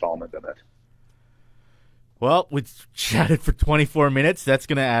incredible installment of it. Well, we chatted for 24 minutes. That's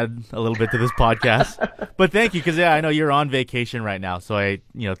going to add a little bit to this podcast. But thank you, because I know you're on vacation right now. So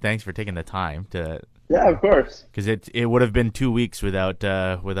thanks for taking the time to. Yeah, of course. Because it would have been 2 weeks without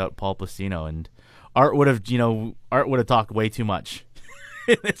Paul Placino, and Art would have talked way too much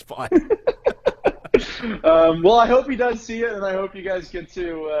in this pod. Well, I hope he does see it, and I hope you guys get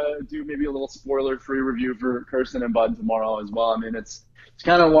to do maybe a little spoiler-free review for Kirsten and Bud tomorrow as well. I mean, it's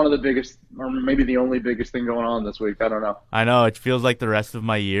kind of one of the biggest, or maybe the only biggest thing going on this week. I don't know. I know. It feels like the rest of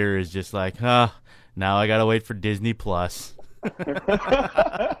my year is just like, now I got to wait for Disney Plus.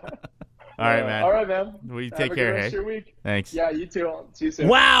 All right, man. All right, man. Well, you Have take a care, good hey? rest of your week. Thanks. Yeah, you too. I'll see you soon.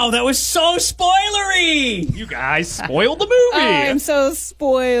 Wow, that was so spoilery. You guys spoiled the movie. I'm so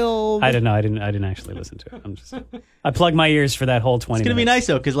spoiled. I don't know. I didn't actually listen to it. I plugged my ears for that whole 20 It's going to be minutes. nice,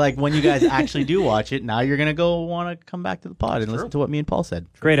 though, because like, when you guys actually do watch it, now you're going to go want to come back to the pod and listen to what me and Paul said.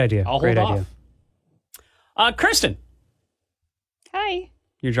 Great idea. I'll Great hold idea. Kirsten, Hi.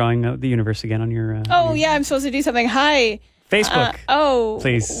 you're drawing the universe again on your Oh, yeah, I'm supposed to do something. Hi. Facebook.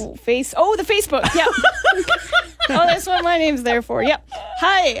 Please. The Facebook. Yeah. Oh, that's what my name's there for. Yep.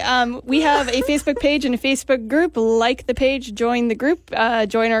 Hi. We have a Facebook page and a Facebook group. Like the page, join the group,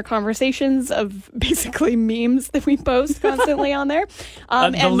 join our conversations of basically memes that we post constantly on there.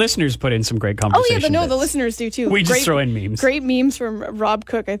 The listeners put in some great conversations. Oh, yeah, the listeners do too. We just throw in memes. Great memes from Rob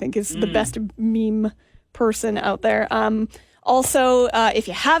Cook, I think, is the best meme person out there. Also, if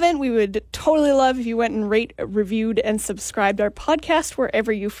you haven't, we would totally love if you went and reviewed, and subscribed our podcast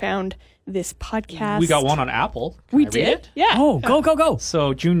wherever you found this podcast. We got one on Apple. Can We I read did? it? Yeah. Oh, go.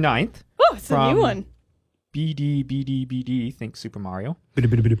 So June 9th. Oh, it's a from new one. BD, think Super Mario.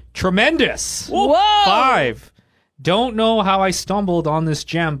 Tremendous. Whoa! 5. Don't know how I stumbled on this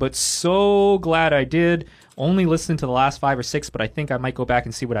gem, but so glad I did. Only listened to the last 5 or 6, but I think I might go back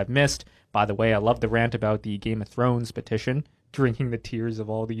and see what I've missed. By the way, I love the rant about the Game of Thrones petition, drinking the tears of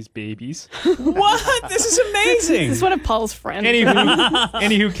all these babies. What? This is amazing. This is one of Paul's friends.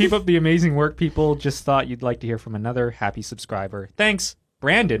 Anywho, keep up the amazing work, people. Just thought you'd like to hear from another happy subscriber. Thanks,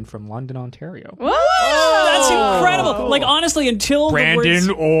 Brandon from London, Ontario. Whoa! That's incredible. Like, honestly, until Brandon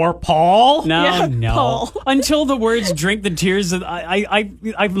the words... or Paul? No. Paul. Until the words "drink the tears,"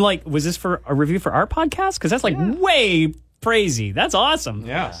 I'm like, was this for a review for our podcast? Because that's like way crazy. That's awesome.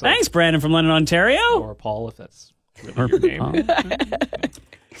 Yeah. So, Thanks, Brandon from London, Ontario. or Paul, if that's really your name.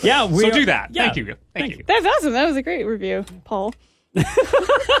 Yeah. So do that. Yeah. Thank you. Thank you. That's awesome. That was a great review, Paul.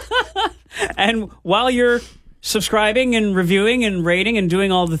 And while you're subscribing and reviewing and rating and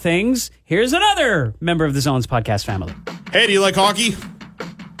doing all the things, here's another member of the Zones podcast family. Hey, do you like hockey?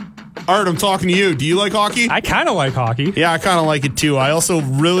 Art, I'm talking to you. Do you like hockey? I kind of like hockey. Yeah, I kind of like it too. I also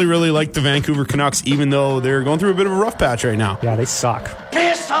really, really like the Vancouver Canucks, even though they're going through a bit of a rough patch right now. Yeah, they suck.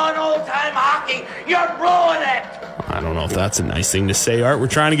 Piss on old-time hockey. You're ruining it. I don't know if that's a nice thing to say, Art. We're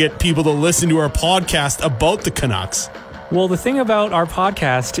trying to get people to listen to our podcast about the Canucks. Well, the thing about our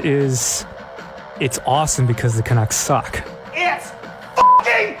podcast is it's awesome because the Canucks suck. It's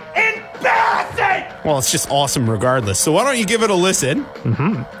fucking embarrassing. Well, it's just awesome regardless. So why don't you give it a listen?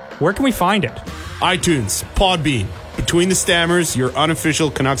 Where can we find it? iTunes, Podbean, Between the Stammers, your unofficial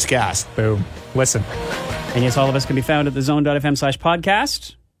Canucks cast. Boom. Listen. And yes, all of us can be found at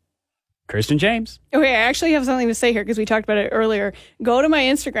thezone.fm/podcast. Kirsten James. Okay, I actually have something to say here because we talked about it earlier. Go to my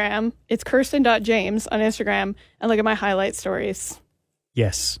Instagram. It's kirsten.james on Instagram and look at my highlight stories.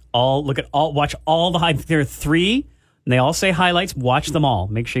 Yes. Watch all the there are 3, and they all say highlights. Watch them all.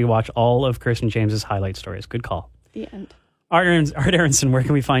 Make sure you watch all of Kirsten James's highlight stories. Good call. The end. Art Aronson, where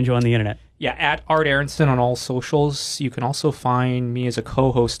can we find you on the internet? Yeah, at Art Aronson on all socials. You can also find me as a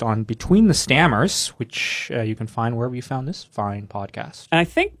co-host on Between the Stammers, which you can find wherever you found this fine podcast. And I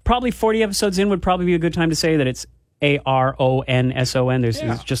think probably 40 episodes in would probably be a good time to say that it's ARONSON. There's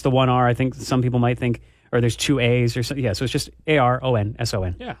just the one R. I think some people might think, or there's 2 A's or something. Yeah, so it's just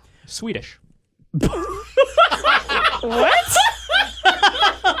ARONSON. Yeah, Swedish. What?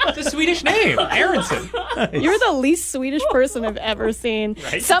 It's a Swedish name, Aronson. You're the least Swedish person I've ever seen.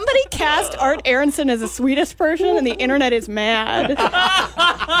 Right? Somebody cast Art Aronson as a Swedish person, and the internet is mad.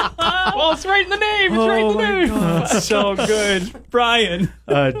 Well, it's right in the name. It's right in the name. God, so good. Brian.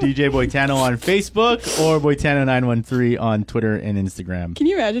 DJ Boitano on Facebook or Boitano913 on Twitter and Instagram. Can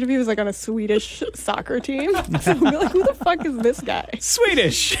you imagine if he was like on a Swedish soccer team? So we'd be like, who the fuck is this guy?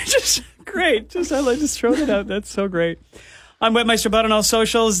 Swedish. Just great. Just throw that out. That's so great. I'm Webmeister Bud on all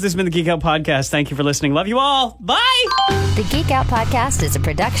socials. This has been the Geek Out Podcast. Thank you for listening. Love you all. Bye. The Geek Out Podcast is a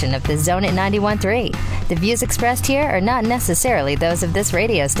production of the Zone at 91.3. The views expressed here are not necessarily those of this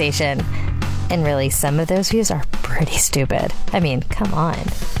radio station. And really, some of those views are pretty stupid. I mean, come on.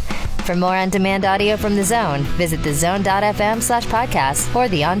 For more on-demand audio from The Zone, visit thezone.fm/podcast or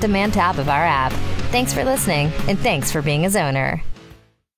the on-demand tab of our app. Thanks for listening, and thanks for being a Zoner.